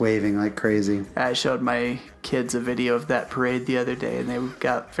boys just waving like crazy. I showed my kids a video of that parade the other day, and they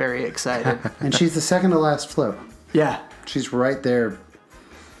got very excited. And she's the second to last float. Yeah. She's right there,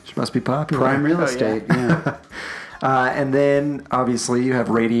 She must be popular. prime real Oh, yeah. estate. Yeah. And then, obviously, you have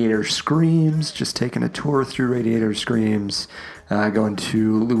Radiator Screams, just taking a tour through Radiator Screams, going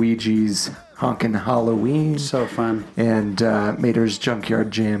to Luigi's Honkin' Halloween. So fun. And Mater's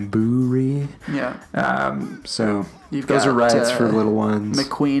Junkyard Jamboree. Yeah. So You've those are got, rides for little ones.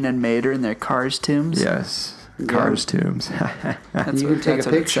 McQueen and Mater in their Cars tombs. Yes. Cars tombs. That's You what- can take that's a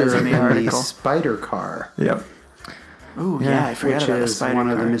what it picture says in in the the article. spider car, Yep. Ooh, yeah, I forgot which about the is spider one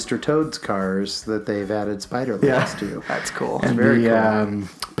of the car. Mr. Toad's cars that they've added spider legs Yeah. to. That's cool. And very the cool.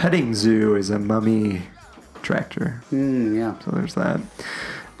 petting zoo is a mummy tractor. Yeah. So there's that.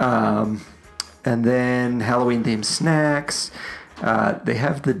 And then Halloween themed snacks. They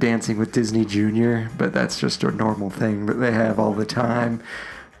have the Dancing with Disney Junior, but that's just a normal thing that they have all the time.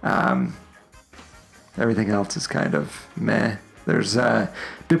 Everything else is kind of meh. There's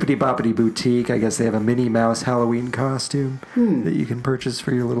Bippity Boppity Boutique. I guess they have a Minnie Mouse Halloween costume that you can purchase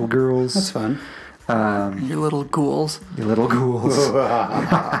for your little girls. That's fun. Your little ghouls. Your little ghouls.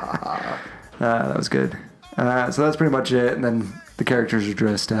 That was good. So that's pretty much it. And then the characters are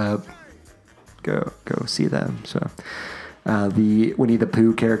dressed up. Go see them. So the Winnie the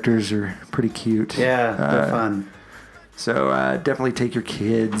Pooh characters are pretty cute. Yeah, they're fun. So definitely take your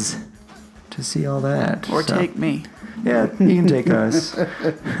kids to see all that. Or So, take me. Yeah, you can take us.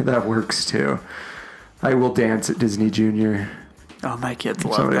 That works too. I will dance at Disney Junior. Oh, my kids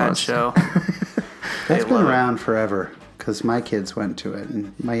love Somebody that wants- show. That's been love it. around forever because my kids went to it,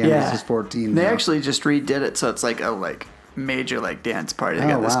 and my youngest is 14. They now. actually just redid it, so it's like a major dance party. They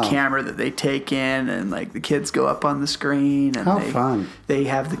Oh, got this wow. camera that they take in, and like the kids go up on the screen, and How they, fun. They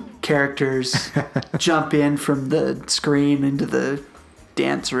have the characters jump in from the screen into the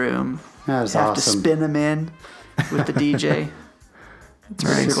dance room. That is have awesome. to spin them in with the DJ. It's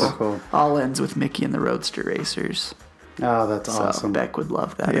very Nice. cool. Super cool. All ends with Mickey and the Roadster Racers. Oh, that's So awesome. Beck would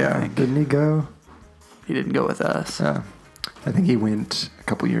love that. I Yeah, think. didn't he go? He didn't go with us. I think he went a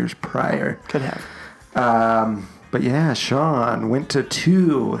couple years prior. Could have. But yeah, Sean went to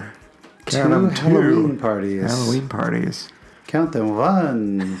two Two Halloween parties. Halloween parties. Count them.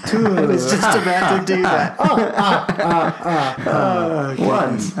 1, 2. I was just about to do that.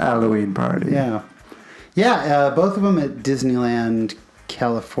 One Halloween party. Yeah. Yeah, both of them at Disneyland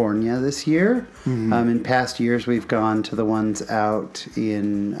California this year. In past years, we've gone to the ones out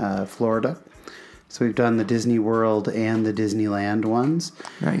in Florida. So we've done the Disney World and the Disneyland ones.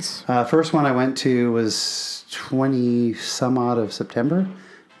 Nice. First one I went to was 20 some odd of September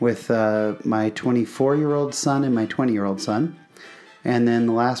with my 24-year-old son and my 20-year-old son. And then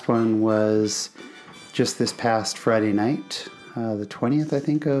the last one was just this past Friday night, the 20th, I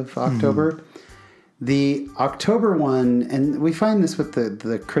think, of October. The October one, and we find this with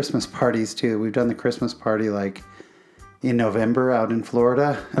the Christmas parties too. We've done the Christmas party like in November out in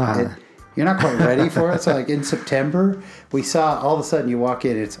Florida. You're not quite ready for it. So like in September, we saw all of a sudden you walk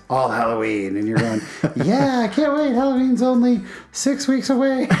in, it's all Halloween, and you're going, yeah, I can't wait. Halloween's only 6 weeks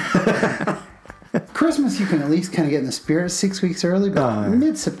away. Christmas, you can at least kind of get in the spirit 6 weeks early, but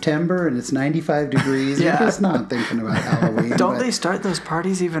mid-September and it's 95 degrees, Yeah. you're just not thinking about Halloween. Don't but- they start those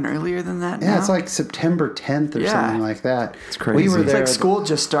parties even earlier than that Yeah, now? it's like September 10th or Yeah. something like that. It's crazy. We were It's there. It's like school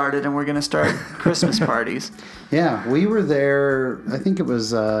just started and we're going to start Christmas parties. Yeah, we were there. I think it was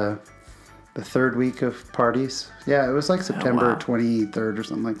the third week of parties. Yeah, it was like September wow. 23rd or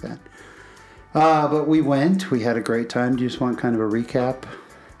something like that. But we went. We had a great time. Do you just want kind of a recap?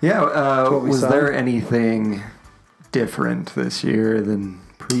 Yeah. What we Was saw? there anything different this year than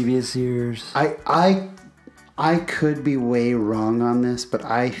previous years? I could be way wrong on this, but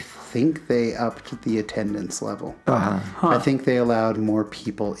I think they upped the attendance level. I think they allowed more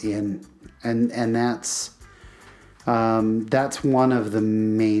people in, and that's one of the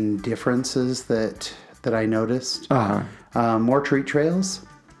main differences that I noticed. More treat trails.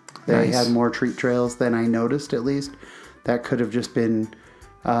 They Nice. had more treat trails than I noticed, at least. That could have just been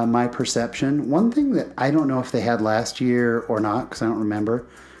my perception. One thing that I don't know if they had last year or not, because I don't remember.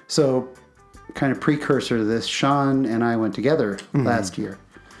 So, kind of precursor to this, Sean and I went together last year.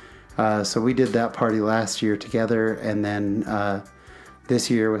 So we did that party last year together, and then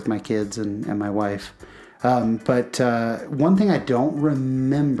this year with my kids and my wife. But one thing I don't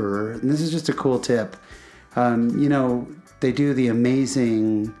remember, and this is just a cool tip, they do the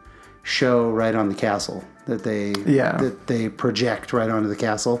amazing show right on the castle that they project right onto the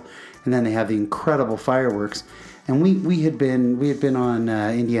castle, and then they have the incredible fireworks. And we had been on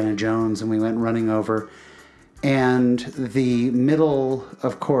Indiana Jones, and we went running over, and the middle,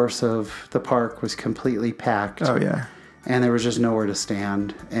 of course, of the park was completely packed. Oh, yeah. And there was just nowhere to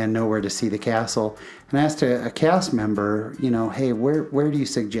stand and nowhere to see the castle. And I asked a cast member, hey, where do you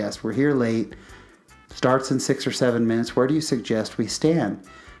suggest? We're here late. Starts in 6 or 7 minutes. Where do you suggest we stand?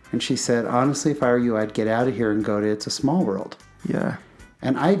 And she said, honestly, if I were you, I'd get out of here and go to It's a Small World. Yeah.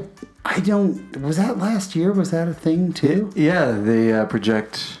 And I don't, was that last year? Was that a thing too? Yeah, they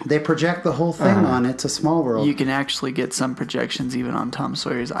project. They project the whole thing on It's a Small World. You can actually get some projections even on Tom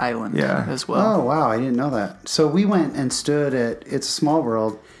Sawyer's Island as well. Oh, wow. I didn't know that. So we went and stood at It's a Small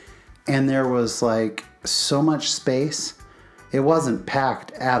World, and there was like so much space. It wasn't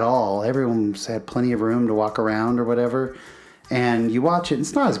packed at all. Everyone had plenty of room to walk around or whatever. And you watch it,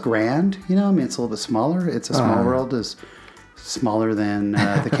 it's not as grand, it's a little bit smaller. It's a Small World is smaller than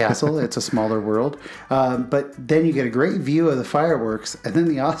the castle. It's a smaller world. But then you get a great view of the fireworks. And then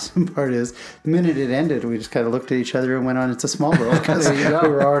the awesome part is, the minute it ended, we just kind of looked at each other and went on It's a Small World because we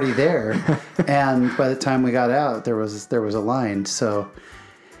were already there. And by the time we got out, there was a line. So,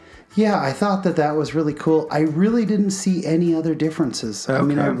 yeah, I thought that was really cool. I really didn't see any other differences. I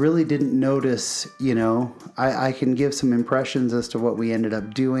mean, I really didn't notice, I can give some impressions as to what we ended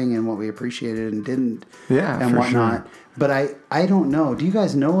up doing and what we appreciated and didn't and whatnot. Sure. But I don't know. Do you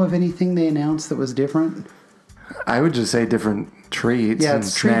guys know of anything they announced that was different? I would just say different treats. Yeah, and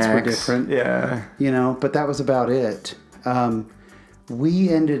treats snacks. were different. Yeah. But that was about it. We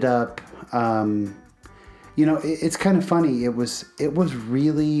ended up... it's kind of funny. It was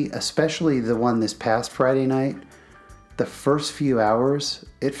really, especially the one this past Friday night, the first few hours,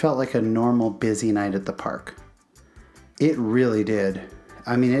 it felt like a normal busy night at the park. It really did.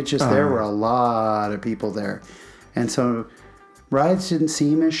 I mean, there were a lot of people there. And so rides didn't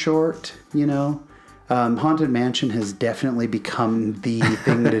seem as short, Haunted Mansion has definitely become the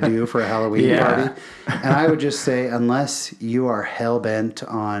thing to do for a Halloween party. And I would just say, unless you are hell-bent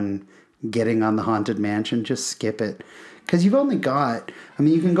on getting on the Haunted Mansion, just skip it. Because you've only got,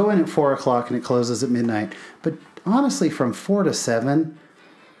 you can go in at 4 o'clock and it closes at midnight. But honestly, from 4 to 7,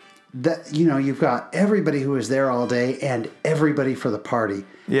 you've got everybody who is there all day and everybody for the party.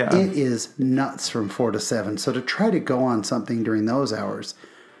 Yeah. It is nuts from 4 to 7. So to try to go on something during those hours,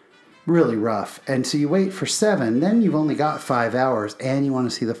 really rough. And so you wait for 7, then you've only got 5 hours and you want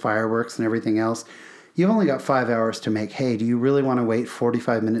to see the fireworks and everything else. You've only got 5 hours to make, hey, do you really want to wait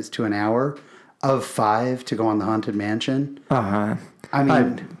 45 minutes to an hour of 5 to go on the Haunted Mansion? I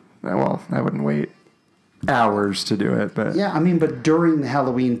wouldn't wait hours to do it, but... Yeah, but during the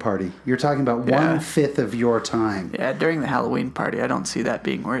Halloween party, you're talking about 1/5 of your time. Yeah, during the Halloween party, I don't see that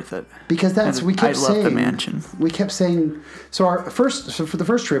being worth it. Because I love the mansion. We kept saying, so for the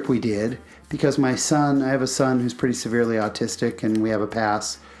first trip we did, because I have a son who's pretty severely autistic, and we have a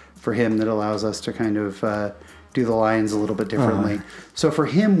pass for him that allows us to kind of do the lines a little bit differently. So for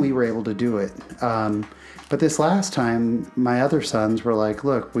him, we were able to do it. But this last time, my other sons were like,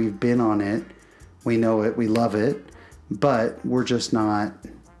 look, we've been on it. We know it. We love it. But we're just not,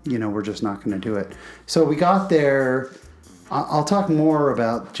 we're just not going to do it. So we got there. I'll talk more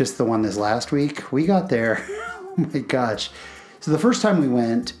about just the one this last week. We got there. Oh my gosh. So the first time we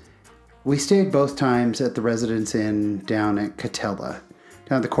went, we stayed both times at the Residence Inn down at Catella.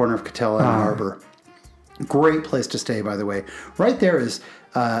 Down at the corner of Catella and Harbor. Great place to stay, by the way. Right there is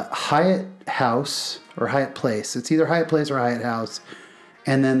Hyatt House or Hyatt Place. It's either Hyatt Place or Hyatt House.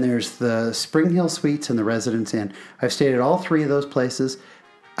 And then there's the Spring Hill Suites and the Residence Inn. I've stayed at all 3 of those places.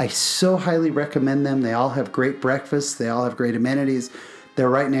 I so highly recommend them. They all have great breakfasts. They all have great amenities. They're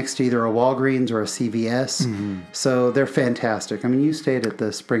right next to either a Walgreens or a CVS. So they're fantastic. I mean, you stayed at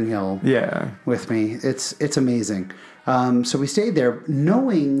the Spring Hill Yeah. with me. It's amazing. So we stayed there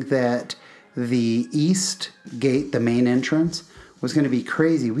knowing that the east gate, the main entrance, was going to be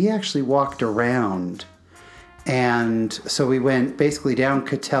crazy. We actually walked around. And so we went basically down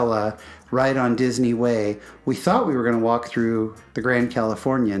Catella, right on Disney Way. We thought we were going to walk through the Grand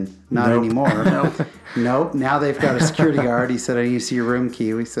Californian. Not anymore. Nope. Now they've got a security guard. He said, I need to see your room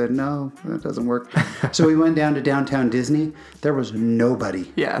key. We said, no, that doesn't work. So we went down to downtown Disney. There was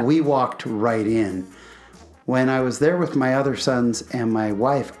nobody. Yeah. We walked right in. When I was there with my other sons and my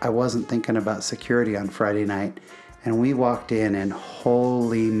wife, I wasn't thinking about security on Friday night. And we walked in and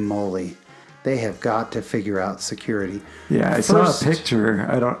holy moly, they have got to figure out security. Yeah, I saw a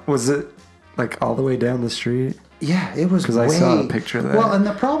picture. Was it like all the way down the street? Yeah, it was. Because I saw a picture of that. Well, and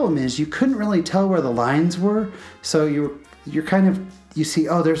the problem is you couldn't really tell where the lines were. So you're kind of, you see,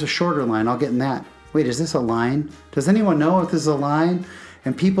 oh, there's a shorter line. I'll get in that. Wait, is this a line? Does anyone know if this is a line?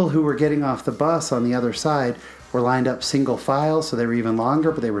 And people who were getting off the bus on the other side were lined up single file, so they were even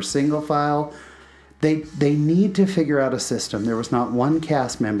longer, but they were single file. They need to figure out a system. There was not one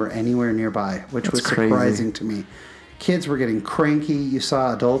cast member anywhere nearby, which was surprising to me. Kids were getting cranky. You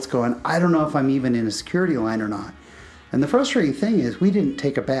saw adults going, I don't know if I'm even in a security line or not. And the frustrating thing is we didn't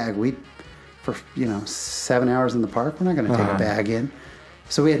take a bag. For 7 hours in the park, we're not going to take a bag in.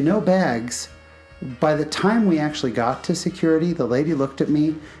 So we had no bags. By the time we actually got to security, the lady looked at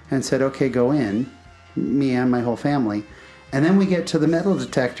me and said, okay, go in, me and my whole family. And then we get to the metal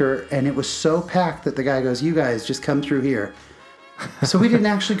detector, and it was so packed that the guy goes, you guys, just come through here. So we didn't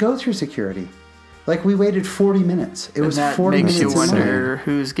actually go through security. Like, we waited 40 minutes. It was 40 minutes. Makes you wonder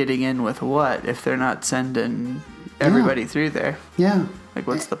who's getting in with what if they're not sending everybody through there. Yeah. Like,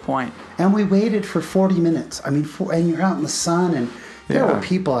 what's the point? And we waited for 40 minutes. I mean, and you're out in the sun, and there were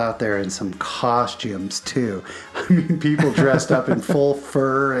people out there in some costumes, too. I mean, people dressed up in full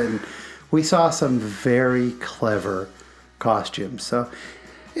fur, and we saw some very clever costumes. So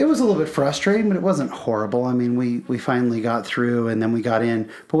it was a little bit frustrating, but it wasn't horrible. I mean, we finally got through, and then we got in.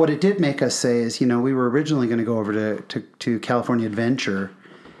 But what it did make us say is, we were originally going to go over to California Adventure,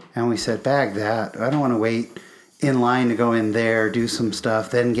 and we said, bag that. I don't want to wait in line to go in there, do some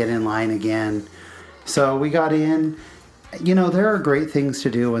stuff, then get in line again. So we got in. There are great things to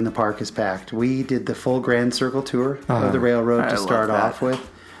do when the park is packed. We did the full Grand Circle tour of the railroad to start off with.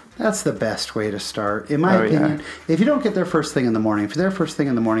 That's the best way to start, in my opinion. Yeah. If you don't get there first thing in the morning, if you're there first thing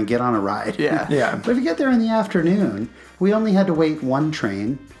in the morning, get on a ride. Yeah. But if you get there in the afternoon, we only had to wait one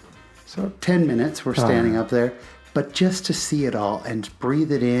train. So 10 minutes, we're standing up there. But just to see it all and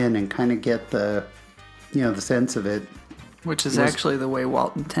breathe it in and kind of get the sense of it. Which is actually the way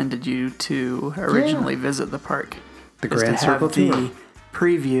Walt intended you to originally visit the park. The Grand Circle tour. The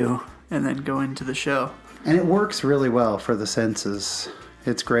preview and then go into the show. And it works really well for the senses.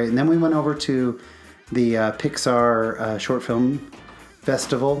 It's great. And then we went over to the Pixar Short Film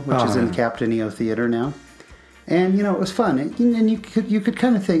Festival, which is in Captain EO Theater now. And, it was fun. And you could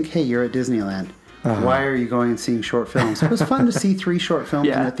kind of think, hey, you're at Disneyland. Why are you going and seeing short films? It was fun to see 3 short films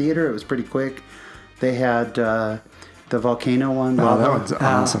in a theater. It was pretty quick. They had the volcano one. Lava. That one's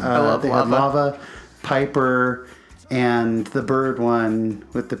awesome. I love they had Lava, Piper, and the bird one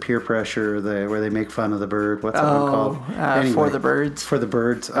with the peer pressure, where they make fun of the bird. What's that one called? Anyway, For the Birds. For the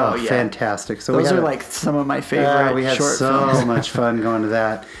Birds. Oh, yeah. Fantastic. So those are like some of my favorite we had short so films. much fun going to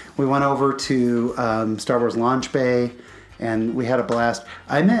that. We went over to Star Wars Launch Bay, and we had a blast.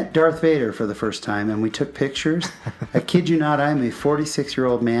 I met Darth Vader for the first time, and we took pictures. I kid you not, I'm a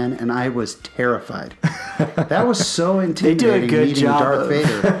 46-year-old man, and I was terrified. That was so intimidating. They do a good meeting job Darth of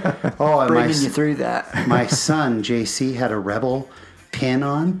Vader. Oh, and bringing you through that. My son, JC, had a Rebel pin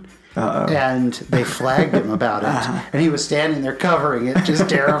on. And they flagged him about it. And he was standing there covering it, just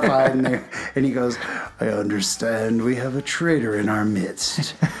terrified. And he goes, I understand we have a traitor in our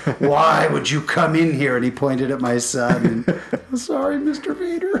midst. Why would you come in here? And he pointed at my son. And, sorry, Mr.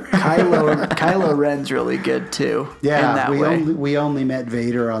 Vader. Kylo Ren's really good, too. Yeah, we only met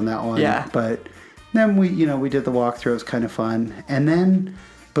Vader on that one. Yeah. But then we did the walkthrough. It was kind of fun. And then,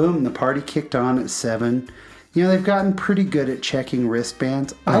 boom, the party kicked on at 7. They've gotten pretty good at checking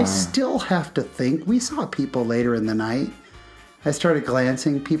wristbands. I still have to think. We saw people later in the night. I started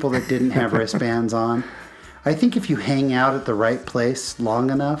glancing, people that didn't have wristbands on. I think if you hang out at the right place long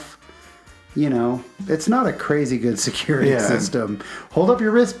enough, it's not a crazy good security system. Hold up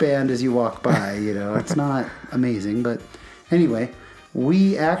your wristband as you walk by, It's not amazing. But anyway,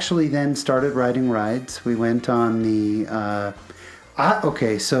 we actually then started riding rides. We went on the...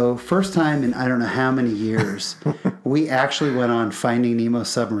 Okay, so first time in I don't know how many years, we actually went on Finding Nemo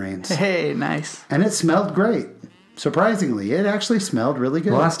submarines. Hey, nice. And it smelled great. Surprisingly, it actually smelled really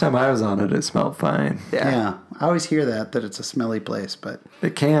good. The last time I was on it, it smelled fine. Yeah. I always hear that it's a smelly place, but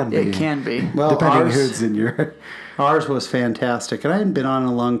It can be. It can be. well, Depending ours, who's in your... ours was fantastic, and I hadn't been on in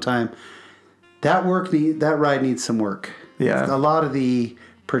a long time. That ride needs some work. Yeah. A lot of the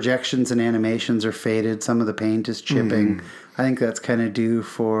projections and animations are faded. Some of the paint is chipping. I think that's kind of due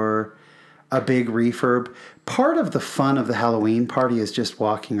for a big refurb. Part of the fun of the Halloween party is just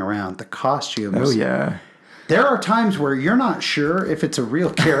walking around. The costumes. Oh, yeah. There are times where you're not sure if it's a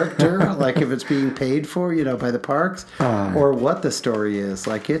real character, like if it's being paid for, by the parks, or what the story is.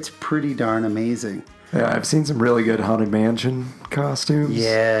 Like, it's pretty darn amazing. Yeah, I've seen some really good Haunted Mansion costumes.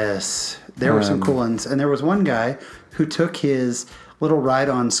 Yes. There were some cool ones. And there was one guy who took his little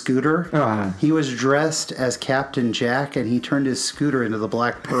ride-on scooter. He was dressed as Captain Jack, and he turned his scooter into the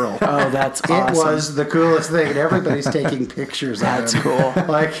Black Pearl. Oh, that's awesome. It was the coolest thing, and everybody's taking pictures of him. That's cool.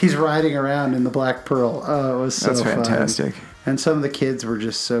 Like he's riding around in the Black Pearl. Oh, it was so That's fun. fantastic. And some of the kids were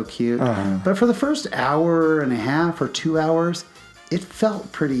just so cute. But for the first hour and a half or 2 hours, it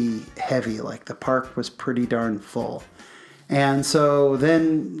felt pretty heavy. Like the park was pretty darn full. And so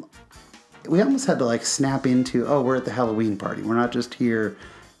then we almost had to snap into, we're at the Halloween party. We're not just here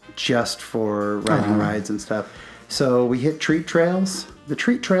just for riding rides and stuff. So we hit treat trails. The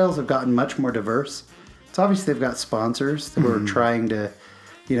treat trails have gotten much more diverse. It's obvious they've got sponsors that were trying to,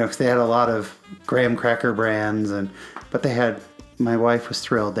 because they had a lot of graham cracker brands, but they had, my wife was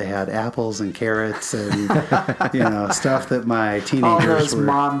thrilled. They had apples and carrots and, stuff that my teenagers All those were.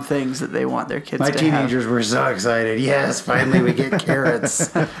 mom things that they want their kids My to teenagers were so excited. Yes, finally we get carrots.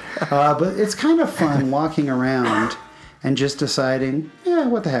 But it's kind of fun walking around and just deciding,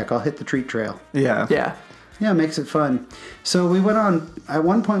 what the heck, I'll hit the treat trail. Yeah. have. Yeah. Yeah, it makes it fun. So we went on, at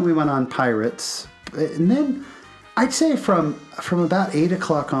one point we went on Pirates. And then I'd say from about 8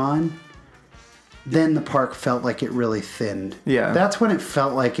 o'clock on, then the park felt like it really thinned. Yeah. That's when it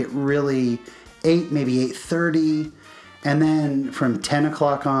felt like it really, 8, maybe 8:30. And then from 10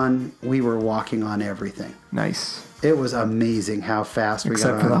 o'clock on, we were walking on everything. Nice. It was amazing how fast we got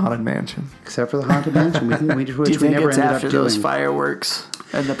Except on. for the Haunted Mansion. Except for the Haunted Mansion, which Do you we think never it's ended after up those doing. fireworks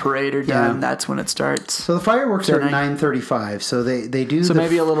and the parade are done? Yeah. That's when it starts. So the fireworks are at Then 9:35. So they do. So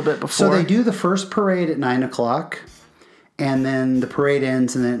maybe a little bit So before? they do the first parade at 9 o'clock, and then the parade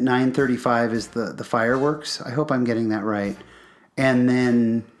ends, and then at 9:35 is the fireworks. I hope I'm getting that right. And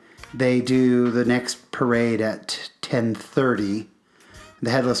then they do the next parade at 10:30. The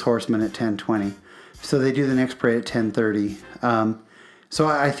Headless Horseman at 10:20. So they do the next parade at 10:30. So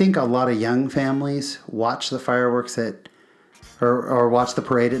I think a lot of young families watch the fireworks or watch the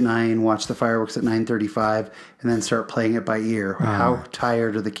parade at 9, watch the fireworks at 9:35, and then start playing it by ear. How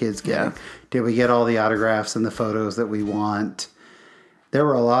tired are the kids getting? Yeah. Did we get all the autographs and the photos that we want? There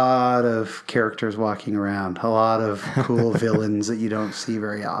were a lot of characters walking around, a lot of cool villains that you don't see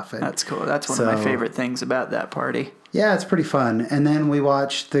very often. That's cool. That's one of my So- favorite things about that party. Yeah, it's pretty fun. And then we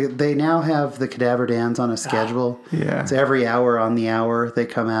watched, they now have the Cadaver Dans on a schedule. Yeah. It's every hour on the hour they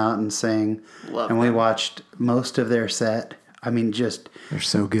come out and sing. Love and we them. watched most of their set. I mean, just They're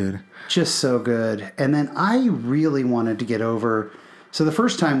so good. so good. And then I really wanted to get over. So the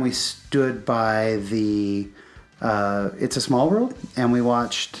first time we stood by the It's a Small World, and we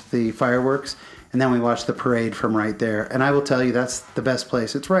watched the fireworks, and then we watched the parade from right there. And I will tell you, that's the best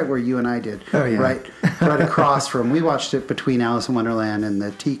place. It's right where you and I did. Oh, yeah. Right across from. We watched it between Alice in Wonderland and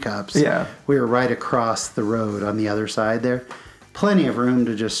the Teacups. Yeah. We were right across the road on the other side there. Plenty of room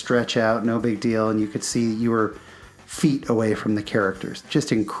to just stretch out, no big deal, and you could see you were feet away from the characters.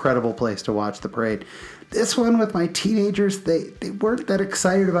 Just incredible place to watch the parade. This one with my teenagers, they weren't that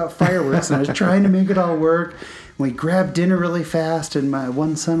excited about fireworks, and I was trying to make it all work. We grabbed dinner really fast, and my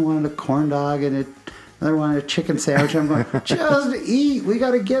one son wanted a corn dog, and another wanted a chicken sandwich. I'm going, just eat. We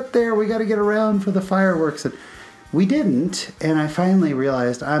got to get there. We got to get around for the fireworks. And we didn't, and I finally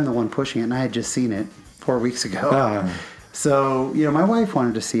realized I'm the one pushing it, and I had just seen it 4 weeks ago. So, my wife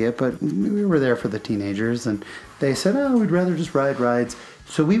wanted to see it, but we were there for the teenagers, and they said, we'd rather just ride rides.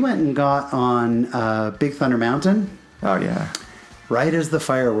 So we went and got on Big Thunder Mountain. Oh, yeah. Right as the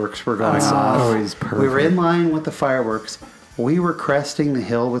fireworks were going off. Always perfect. We were in line with the fireworks. We were cresting the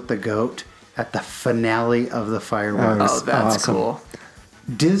hill with the goat at the finale of the fireworks. Oh, that's awesome. cool.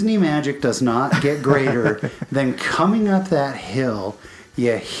 Disney magic does not get greater than coming up that hill,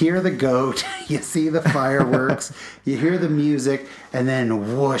 You hear the goat, you see the fireworks, you hear the music, and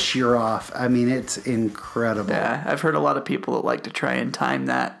then whoosh, you're off. I mean, it's incredible. Yeah, I've heard a lot of people that like to try and time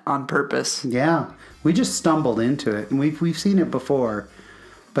that on purpose. Yeah, we just stumbled into it, and we've seen it before,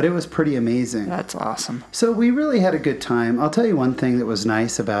 but it was pretty amazing. That's awesome. So we really had a good time. I'll tell you one thing that was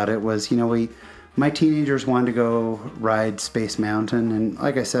nice about it was, my teenagers wanted to go ride Space Mountain, and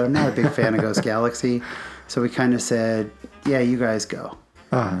like I said, I'm not a big fan of Ghost Galaxy, so we kind of said, yeah, you guys go.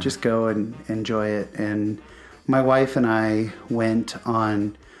 Just go and enjoy it. And my wife and I went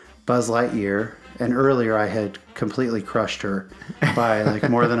on Buzz Lightyear, and earlier I had completely crushed her by like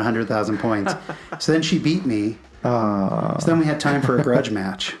more than 100,000 points. So then she beat me. So then we had time for a grudge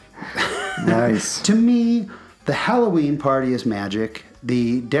match. Nice. To me, the Halloween party is magic.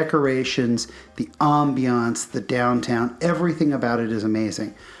 The decorations, the ambiance, the downtown, everything about it is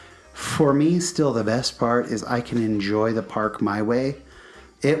amazing. For me, still the best part is I can enjoy the park my way.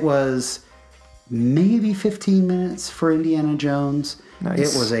 It was maybe 15 minutes for Indiana Jones. Nice.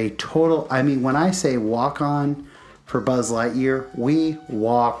 It was a total, when I say walk on for Buzz Lightyear, we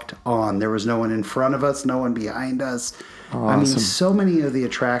walked on. There was no one in front of us, no one behind us. Awesome. So many of the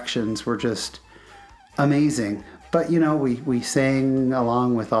attractions were just amazing. But, we sang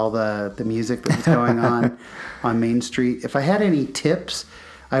along with all the music that was going on Main Street. If I had any tips,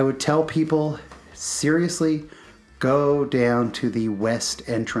 I would tell people, seriously, go down to the west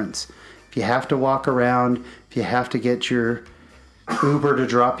entrance. If you have to walk around, if you have to get your Uber to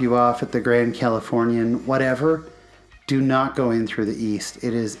drop you off at the Grand Californian, whatever, do not go in through the east.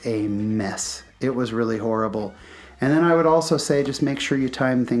 It is a mess. It was really horrible. And then I would also say just make sure you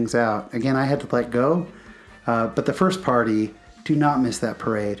time things out. Again, I had to let go, but the first party, do not miss that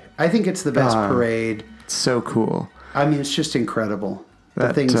parade. I think it's the best parade. So cool. It's just incredible.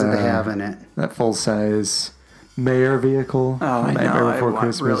 The things that they have in it. That full-size mayor vehicle. Oh, I Nightmare know. Before I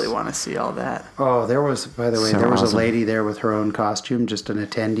Christmas. really want to see all that. Oh, there was, by the way, So there was awesome. a lady there with her own costume, just an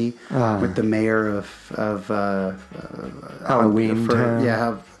attendee, with the mayor of Halloween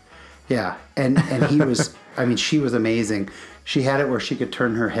Town. Yeah. And he was, she was amazing. She had it where she could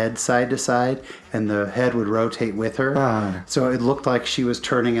turn her head side to side, and the head would rotate with her. So it looked like she was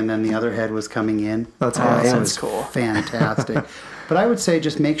turning, and then the other head was coming in. That's It awesome. was cool. Fantastic. But I would say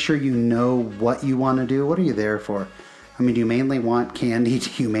just make sure you know what you want to do. What are you there for? Do you mainly want candy?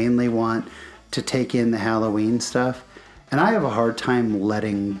 Do you mainly want to take in the Halloween stuff? And I have a hard time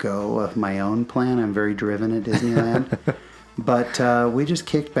letting go of my own plan. I'm very driven at Disneyland. But we just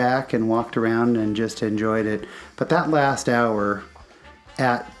kicked back and walked around and just enjoyed it. But that last hour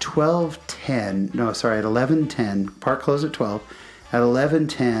at 11:10, park closed at 12. At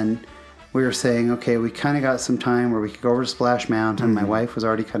 11:10, we were saying, okay, we kind of got some time where we could go over to Splash Mountain. My wife was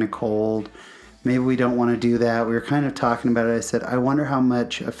already kind of cold. Maybe we don't want to do that. We were kind of talking about it. I said, I wonder how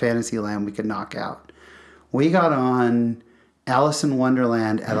much of Fantasyland we could knock out. We got on Alice in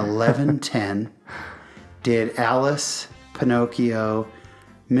Wonderland at 11:10, did Alice, Pinocchio,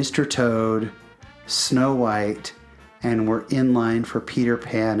 Mr. Toad, Snow White, and we're in line for Peter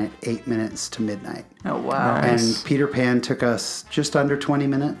Pan at 8 minutes to midnight. Oh, wow. Nice. And Peter Pan took us just under 20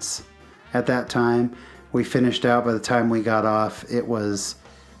 minutes at that time. We finished out. By the time we got off, it was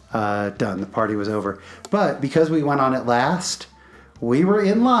done. The party was over. But because we went on it last, we were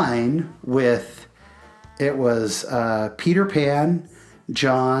in line with, it was Peter Pan,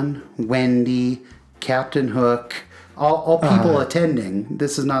 John, Wendy, Captain Hook, all people attending.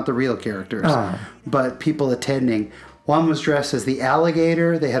 This is not the real characters, but people attending. One was dressed as the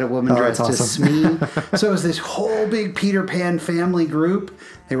alligator. They had a woman dressed that's as Smee. So it was this whole big Peter Pan family group.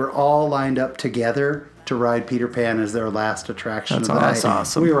 They were all lined up together to ride Peter Pan as their last attraction of the night. That's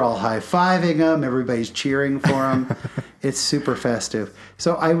awesome. We were all high-fiving them. Everybody's cheering for them. It's super festive.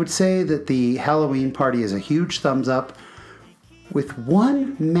 So I would say that the Halloween party is a huge thumbs up with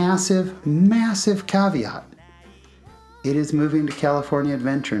one massive, massive caveat. It is moving to California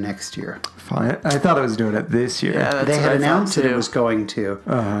Adventure next year. Fine. I thought I was doing it this year. Yeah, that's They what had I announced thought that it too. was going to.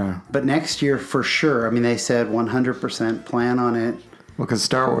 But next year for sure. They said 100% plan on it. Well, because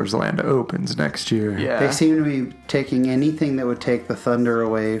Star Wars Land opens next year. Yeah. They seem to be taking anything that would take the thunder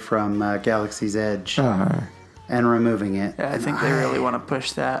away from Galaxy's Edge and removing it. Yeah, I And think they really want to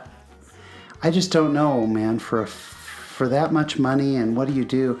push that. I just don't know, man, for that much money, and what do you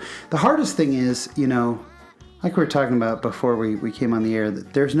do? The hardest thing is, like we were talking about before we came on the air,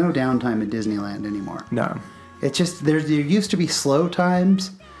 that there's no downtime at Disneyland anymore. No. It's just, there used to be slow times.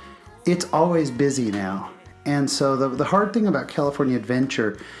 It's always busy now. And so the hard thing about California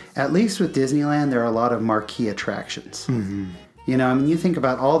Adventure, at least with Disneyland, there are a lot of marquee attractions. Mm-hmm. You think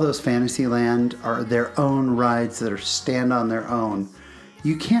about all those Fantasyland are their own rides that are stand on their own.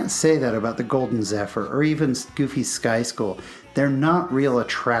 You can't say that about the Golden Zephyr or even Goofy's Sky School. They're not real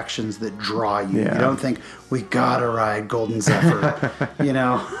attractions that draw you. Yeah. You don't think, we gotta ride Golden Zephyr, you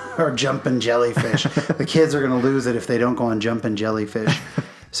know, or Jumpin' Jellyfish. The kids are gonna lose it if they don't go on Jumpin' Jellyfish.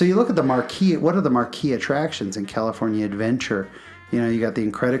 So you look at the marquee, what are the marquee attractions in California Adventure? You know, you got the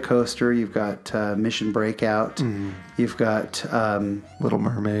Incredicoaster, you've got Mission Breakout, you've got Little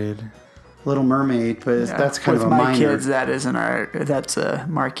Mermaid. Little Mermaid, but that's kind With of a my minor. kids, that's a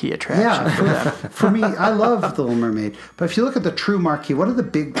marquee attraction Yeah, for them. for me, I love The Little Mermaid. But if you look at the true marquee, what are the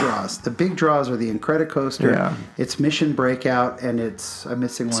big draws? The big draws are the Incredicoaster, Yeah. it's Mission Breakout, and I'm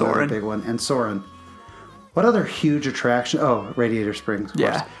missing one other Soarin'. big one, and Soarin'. What other huge attraction? Oh, Radiator Springs, of course.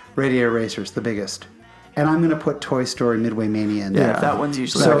 Yeah. Radiator Racers, the biggest. And I'm going to put Toy Story Midway Mania in there. Yeah, that one's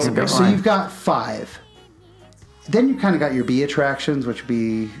usually So, always a big so one. you've got 5. Then you kind of got your B attractions, which would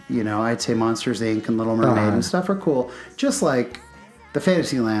be, you know, I'd say Monsters Inc. and Little Mermaid and stuff are cool. Just like the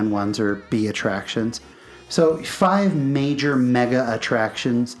Fantasyland ones are B attractions. So 5 major mega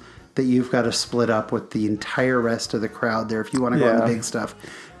attractions that you've got to split up with the entire rest of the crowd there if you want to go on the big stuff.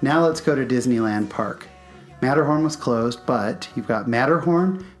 Now let's go to Disneyland Park. Matterhorn was closed, but you've got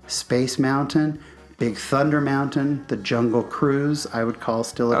Matterhorn, Space Mountain, Big Thunder Mountain, the Jungle Cruise, I would call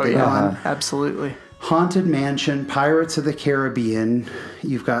still a big one. Absolutely. Haunted Mansion, Pirates of the Caribbean.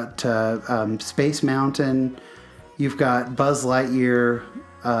 You've got Space Mountain. You've got Buzz Lightyear.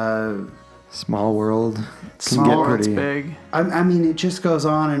 Small World. Small get World's pretty. big. I mean, it just goes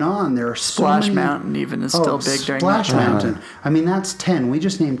on and on. There are so Splash many. Mountain even is still big during Splash that time. Mountain. I mean, that's 10. We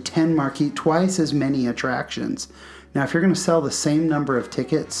just named 10 marquee, twice as many attractions. Now, if you're going to sell the same number of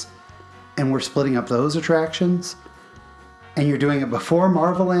tickets and we're splitting up those attractions and you're doing it before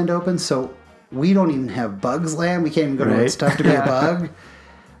Marvel Land opens, so we don't even have Bugs Land. We can't even go to Right. It's Tough to Be a Bug.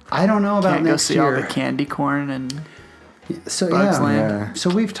 I don't know about Can't go next see year. all the candy corn and So Bugs yeah. Land. Yeah. So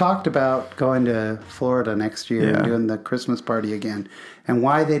we've talked about going to Florida next year and Yeah. doing the Christmas party again. And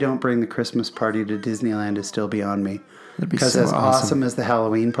why they don't bring the Christmas party to Disneyland is still beyond me. That'd be Because so as awesome. awesome as the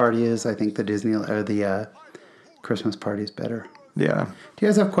Halloween party is, I think the Christmas party is better. Yeah. Do you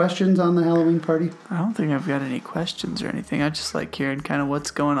guys have questions on the Halloween party? I don't think I've got any questions or anything. I just like hearing kind of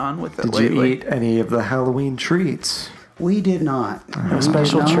what's going on with it Did lately. you eat any of the Halloween treats? We did not. No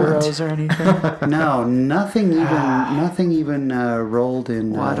special churros or anything? No, nothing even rolled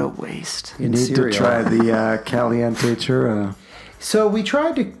in. What a waste. You in need cereal. to try the Caliente churro. So we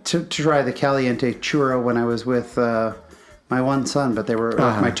tried to try the Caliente churro when I was with my one son, but they were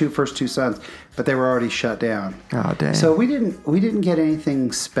my first two sons, but they were already shut down. Oh dang. So we didn't get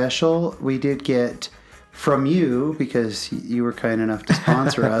anything special. We did get from you, because you were kind enough to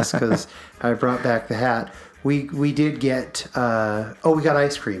sponsor us, because I brought back the hat. We did get we got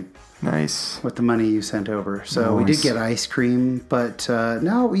ice cream nice. with the money you sent over. So we did Nice. get ice cream, but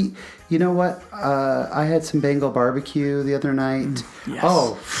no, you know what? I had some Bengal barbecue the other night. Yes.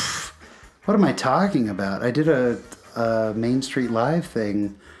 Oh, what am I talking about? I did a Main Street Live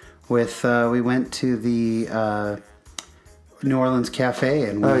thing with, we went to the New Orleans Cafe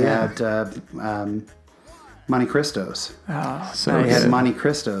and we had Monte Cristos. Oh, So We nice. had Monte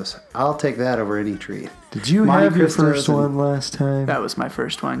Cristos. I'll take that over any treat. Did you Monte have your Cristos first and- one last time? That was my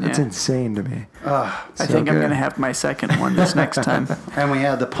first one, That's yeah. insane to me. I think I'm going to have my second one this next time. And we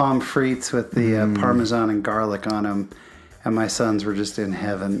had the pommes frites with the Parmesan and garlic on them. And my sons were just in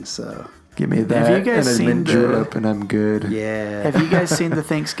heaven, so Give me that Have you guys and a seen mint the- julep and I'm good. yeah. Have you guys seen the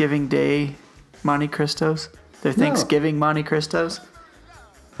Thanksgiving Day Monte Cristos? The Thanksgiving Monte Cristos?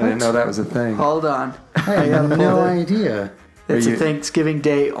 I didn't know that was a thing. Hold on. I have no idea. It's you- a Thanksgiving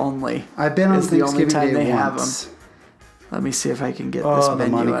Day only. I've been on It's the only Thanksgiving time Day they have once. Let me see if I can get Oh, this the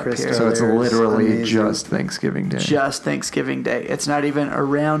menu Monte up Cristo. here. So it's There's literally amazing. just Thanksgiving Day. Just Thanksgiving Day. It's not even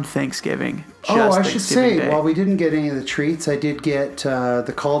around Thanksgiving. Just Oh, I should Thanksgiving say, Day. while we didn't get any of the treats, I did get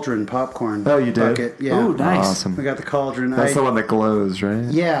the Cauldron popcorn. Oh, you did? bucket. Yeah. Ooh, nice. Awesome. We got the Cauldron. That's the one that glows, right?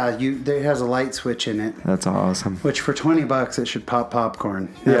 Yeah, it has a light switch in it. That's awesome. Which for $20 it should pop popcorn.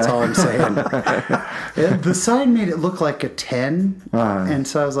 That's Yeah. all I'm saying. The sign made it look like a 10, and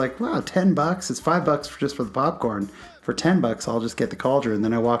so I was like, "Wow, $10! It's $5 just for the popcorn. For $10, I'll just get the Cauldron." And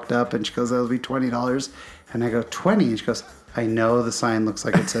then I walked up, and she goes, "That'll be $20." And I go, "20?" And she goes, "I know the sign looks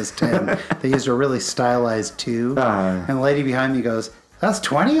like it says 10. They used a really stylized 2. And the lady behind me goes, "That's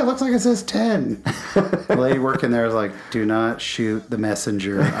 20? It looks like it says 10." The lady working there was like, "Do not shoot the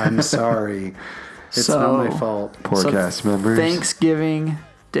messenger. I'm sorry. It's not my fault." Poor cast members. Thanksgiving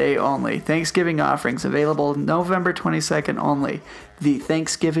Day only. Thanksgiving offerings available November 22nd only. The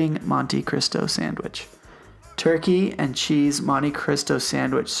Thanksgiving Monte Cristo sandwich. Turkey and cheese Monte Cristo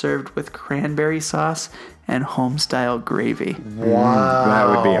sandwich served with cranberry sauce and home-style gravy. Wow. That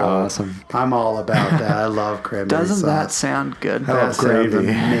would be awesome. I'm all about that. I love cranberry Doesn't sauce. that sound good? That sounds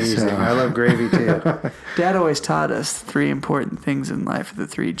amazing. So- I love gravy too. Dad always taught us 3 important things in life, the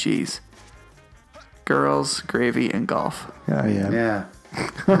 3 G's. Girls, gravy, and golf. Oh, yeah. Yeah.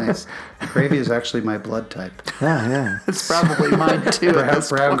 Nice. Gravy is actually my blood type. Yeah. It's probably mine too. at Brown, this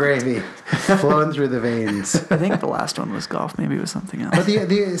brown point. gravy flowing through the veins. I think the last one was golf. Maybe it was something else. But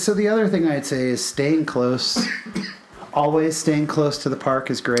the other thing I'd say is staying close. Always staying close to the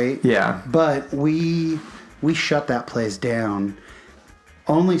park is great. Yeah. But we shut that place down.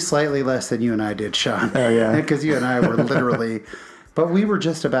 Only slightly less than you and I did, Sean. Oh, yeah. Because you and I were literally, but we were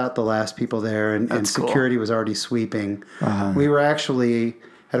just about the last people there, and That's cool. security was already sweeping. Uh-huh. We were actually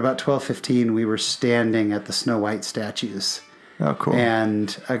at about 12:15. We were standing at the Snow White statues. Oh, cool.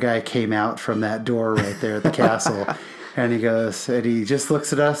 And a guy came out from that door right there at the castle, and he goes, and he just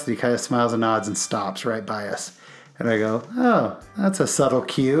looks at us, and he kind of smiles and nods and stops right by us. And I go, oh, that's a subtle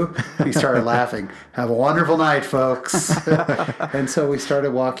cue. He started laughing. Have a wonderful night, folks. And so we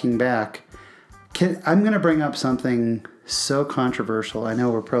started walking back. I'm going to bring up something so controversial. I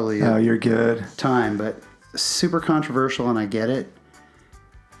know we're probably Oh, you're good. time, but super controversial, and I get it.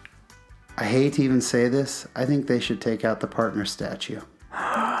 I hate to even say this. I think they should take out the partner statue.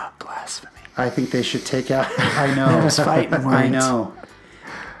 Blasphemy. I think they should take out. I know. There's fighting words. I know.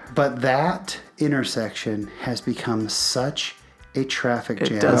 But that intersection has become such a traffic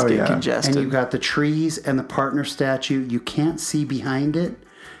jam. It does Oh, get yeah. congested. And you've got the trees and the partner statue. You can't see behind it.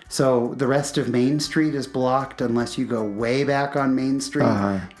 So the rest of Main Street is blocked unless you go way back on Main Street.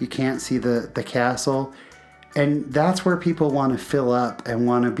 Uh-huh. You can't see the castle. And that's where people want to fill up and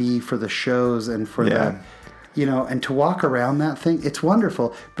want to be for the shows and for Yeah. the, and to walk around that thing. It's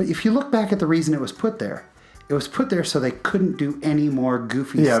wonderful. But if you look back at the reason it was put there, it was put there so they couldn't do any more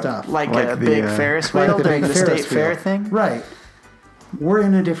goofy Yeah, stuff. like Like a the, big uh, Ferris Like wheel the during big the state Ferris fair wheel. thing. Right. We're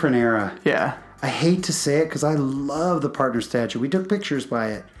in a different era. Yeah. I hate to say it because I love the partner statue. We took pictures by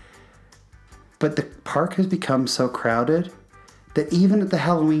it. But the park has become so crowded that even at the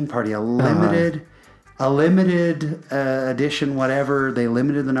Halloween party, a limited edition, whatever, they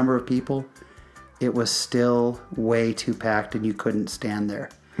limited the number of people. It was still way too packed and you couldn't stand there.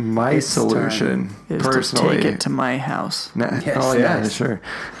 My It's solution, Is personally, to take it to my house. Yes, oh yeah, yes. sure.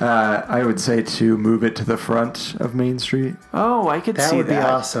 I would say to move it to the front of Main Street. Oh, I could That see would be that.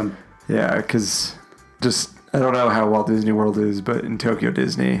 awesome. Yeah, because just I don't know how Walt Disney World is, but in Tokyo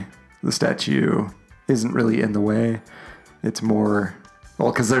Disney, the statue isn't really in the way. It's more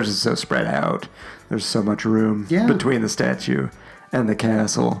because theirs is so spread out. There's so much room Yeah. between the statue and the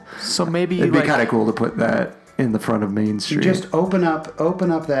castle. So maybe It'd be like, kind of cool to put that in the front of Main Street. Just open up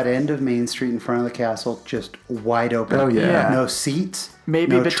that end of Main Street in front of the castle, just wide open. Oh, yeah. Yeah. No seats.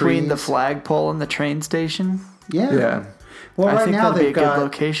 maybe no between the trees. flagpole and the train station. Yeah. yeah. Well, I right think now that'd be they've a good got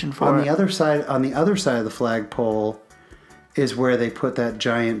location for on it. the other side. On the other side of the flagpole is where they put that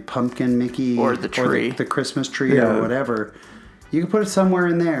giant pumpkin Mickey Or the tree. the Christmas tree Yeah. or whatever. You can put it somewhere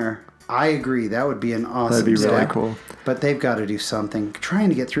in there. I agree. That would be an awesome. That'd be really step. cool. But they've got to do something. Trying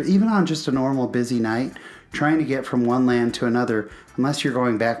to get through, even on just a normal busy night, trying to get from one land to another, unless you're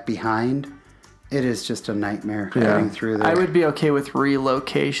going back behind, it is just a nightmare Yeah. heading through there. I would be okay with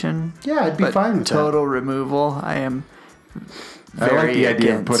relocation. Yeah, I'd be but fine with that. total removal. I am I very like the idea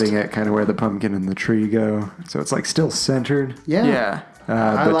of against. putting it kind of where the pumpkin and the tree go, so it's like still centered, Yeah. Yeah.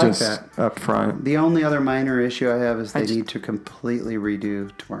 I but like just that. up front. The only other minor issue I have is they just- need to completely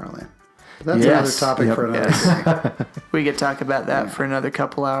redo Tomorrowland. But that's Yes. another topic Yep. for another Yes. day. We could talk about that for another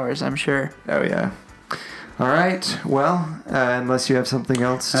couple hours, I'm sure. Oh yeah. All right. Well, unless you have something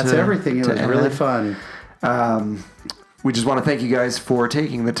else, That's to, everything. It to was really add. fun. We just want to thank you guys for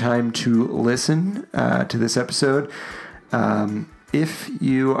taking the time to listen to this episode. If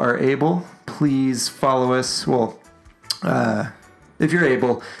you are able, please follow us. Well, if you're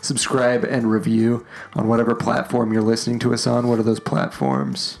able, subscribe and review on whatever platform you're listening to us on. What are those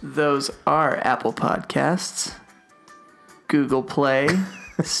platforms? Those are Apple Podcasts, Google Play,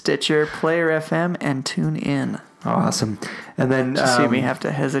 Stitcher, Player FM, and TuneIn. Awesome. And then Did you see me have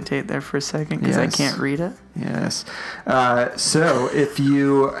to hesitate there for a second because I yes. can't read it? Yes. So if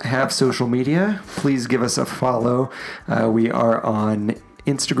you have social media, please give us a follow. We are on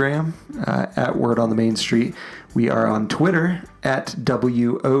Instagram at Word on the Main Street. We are on Twitter at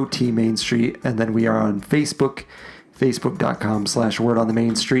WOT Main Street. And then we are on Facebook, facebook.com/Word on the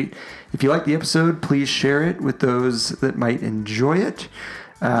Main Street. If you like the episode, please share it with those that might enjoy it.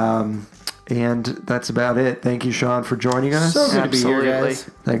 And that's about it. Thank you, Sean, for joining us. So good to be here, Absolutely. guys.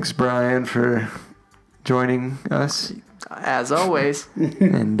 Thanks, Brian, for joining us. As always.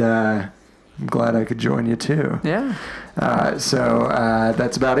 And I'm glad I could join you too. Yeah. So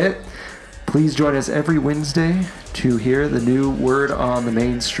that's about it. Please join us every Wednesday to hear the new Word on the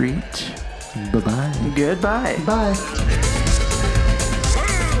Main Street. Bye-bye. Goodbye. Bye.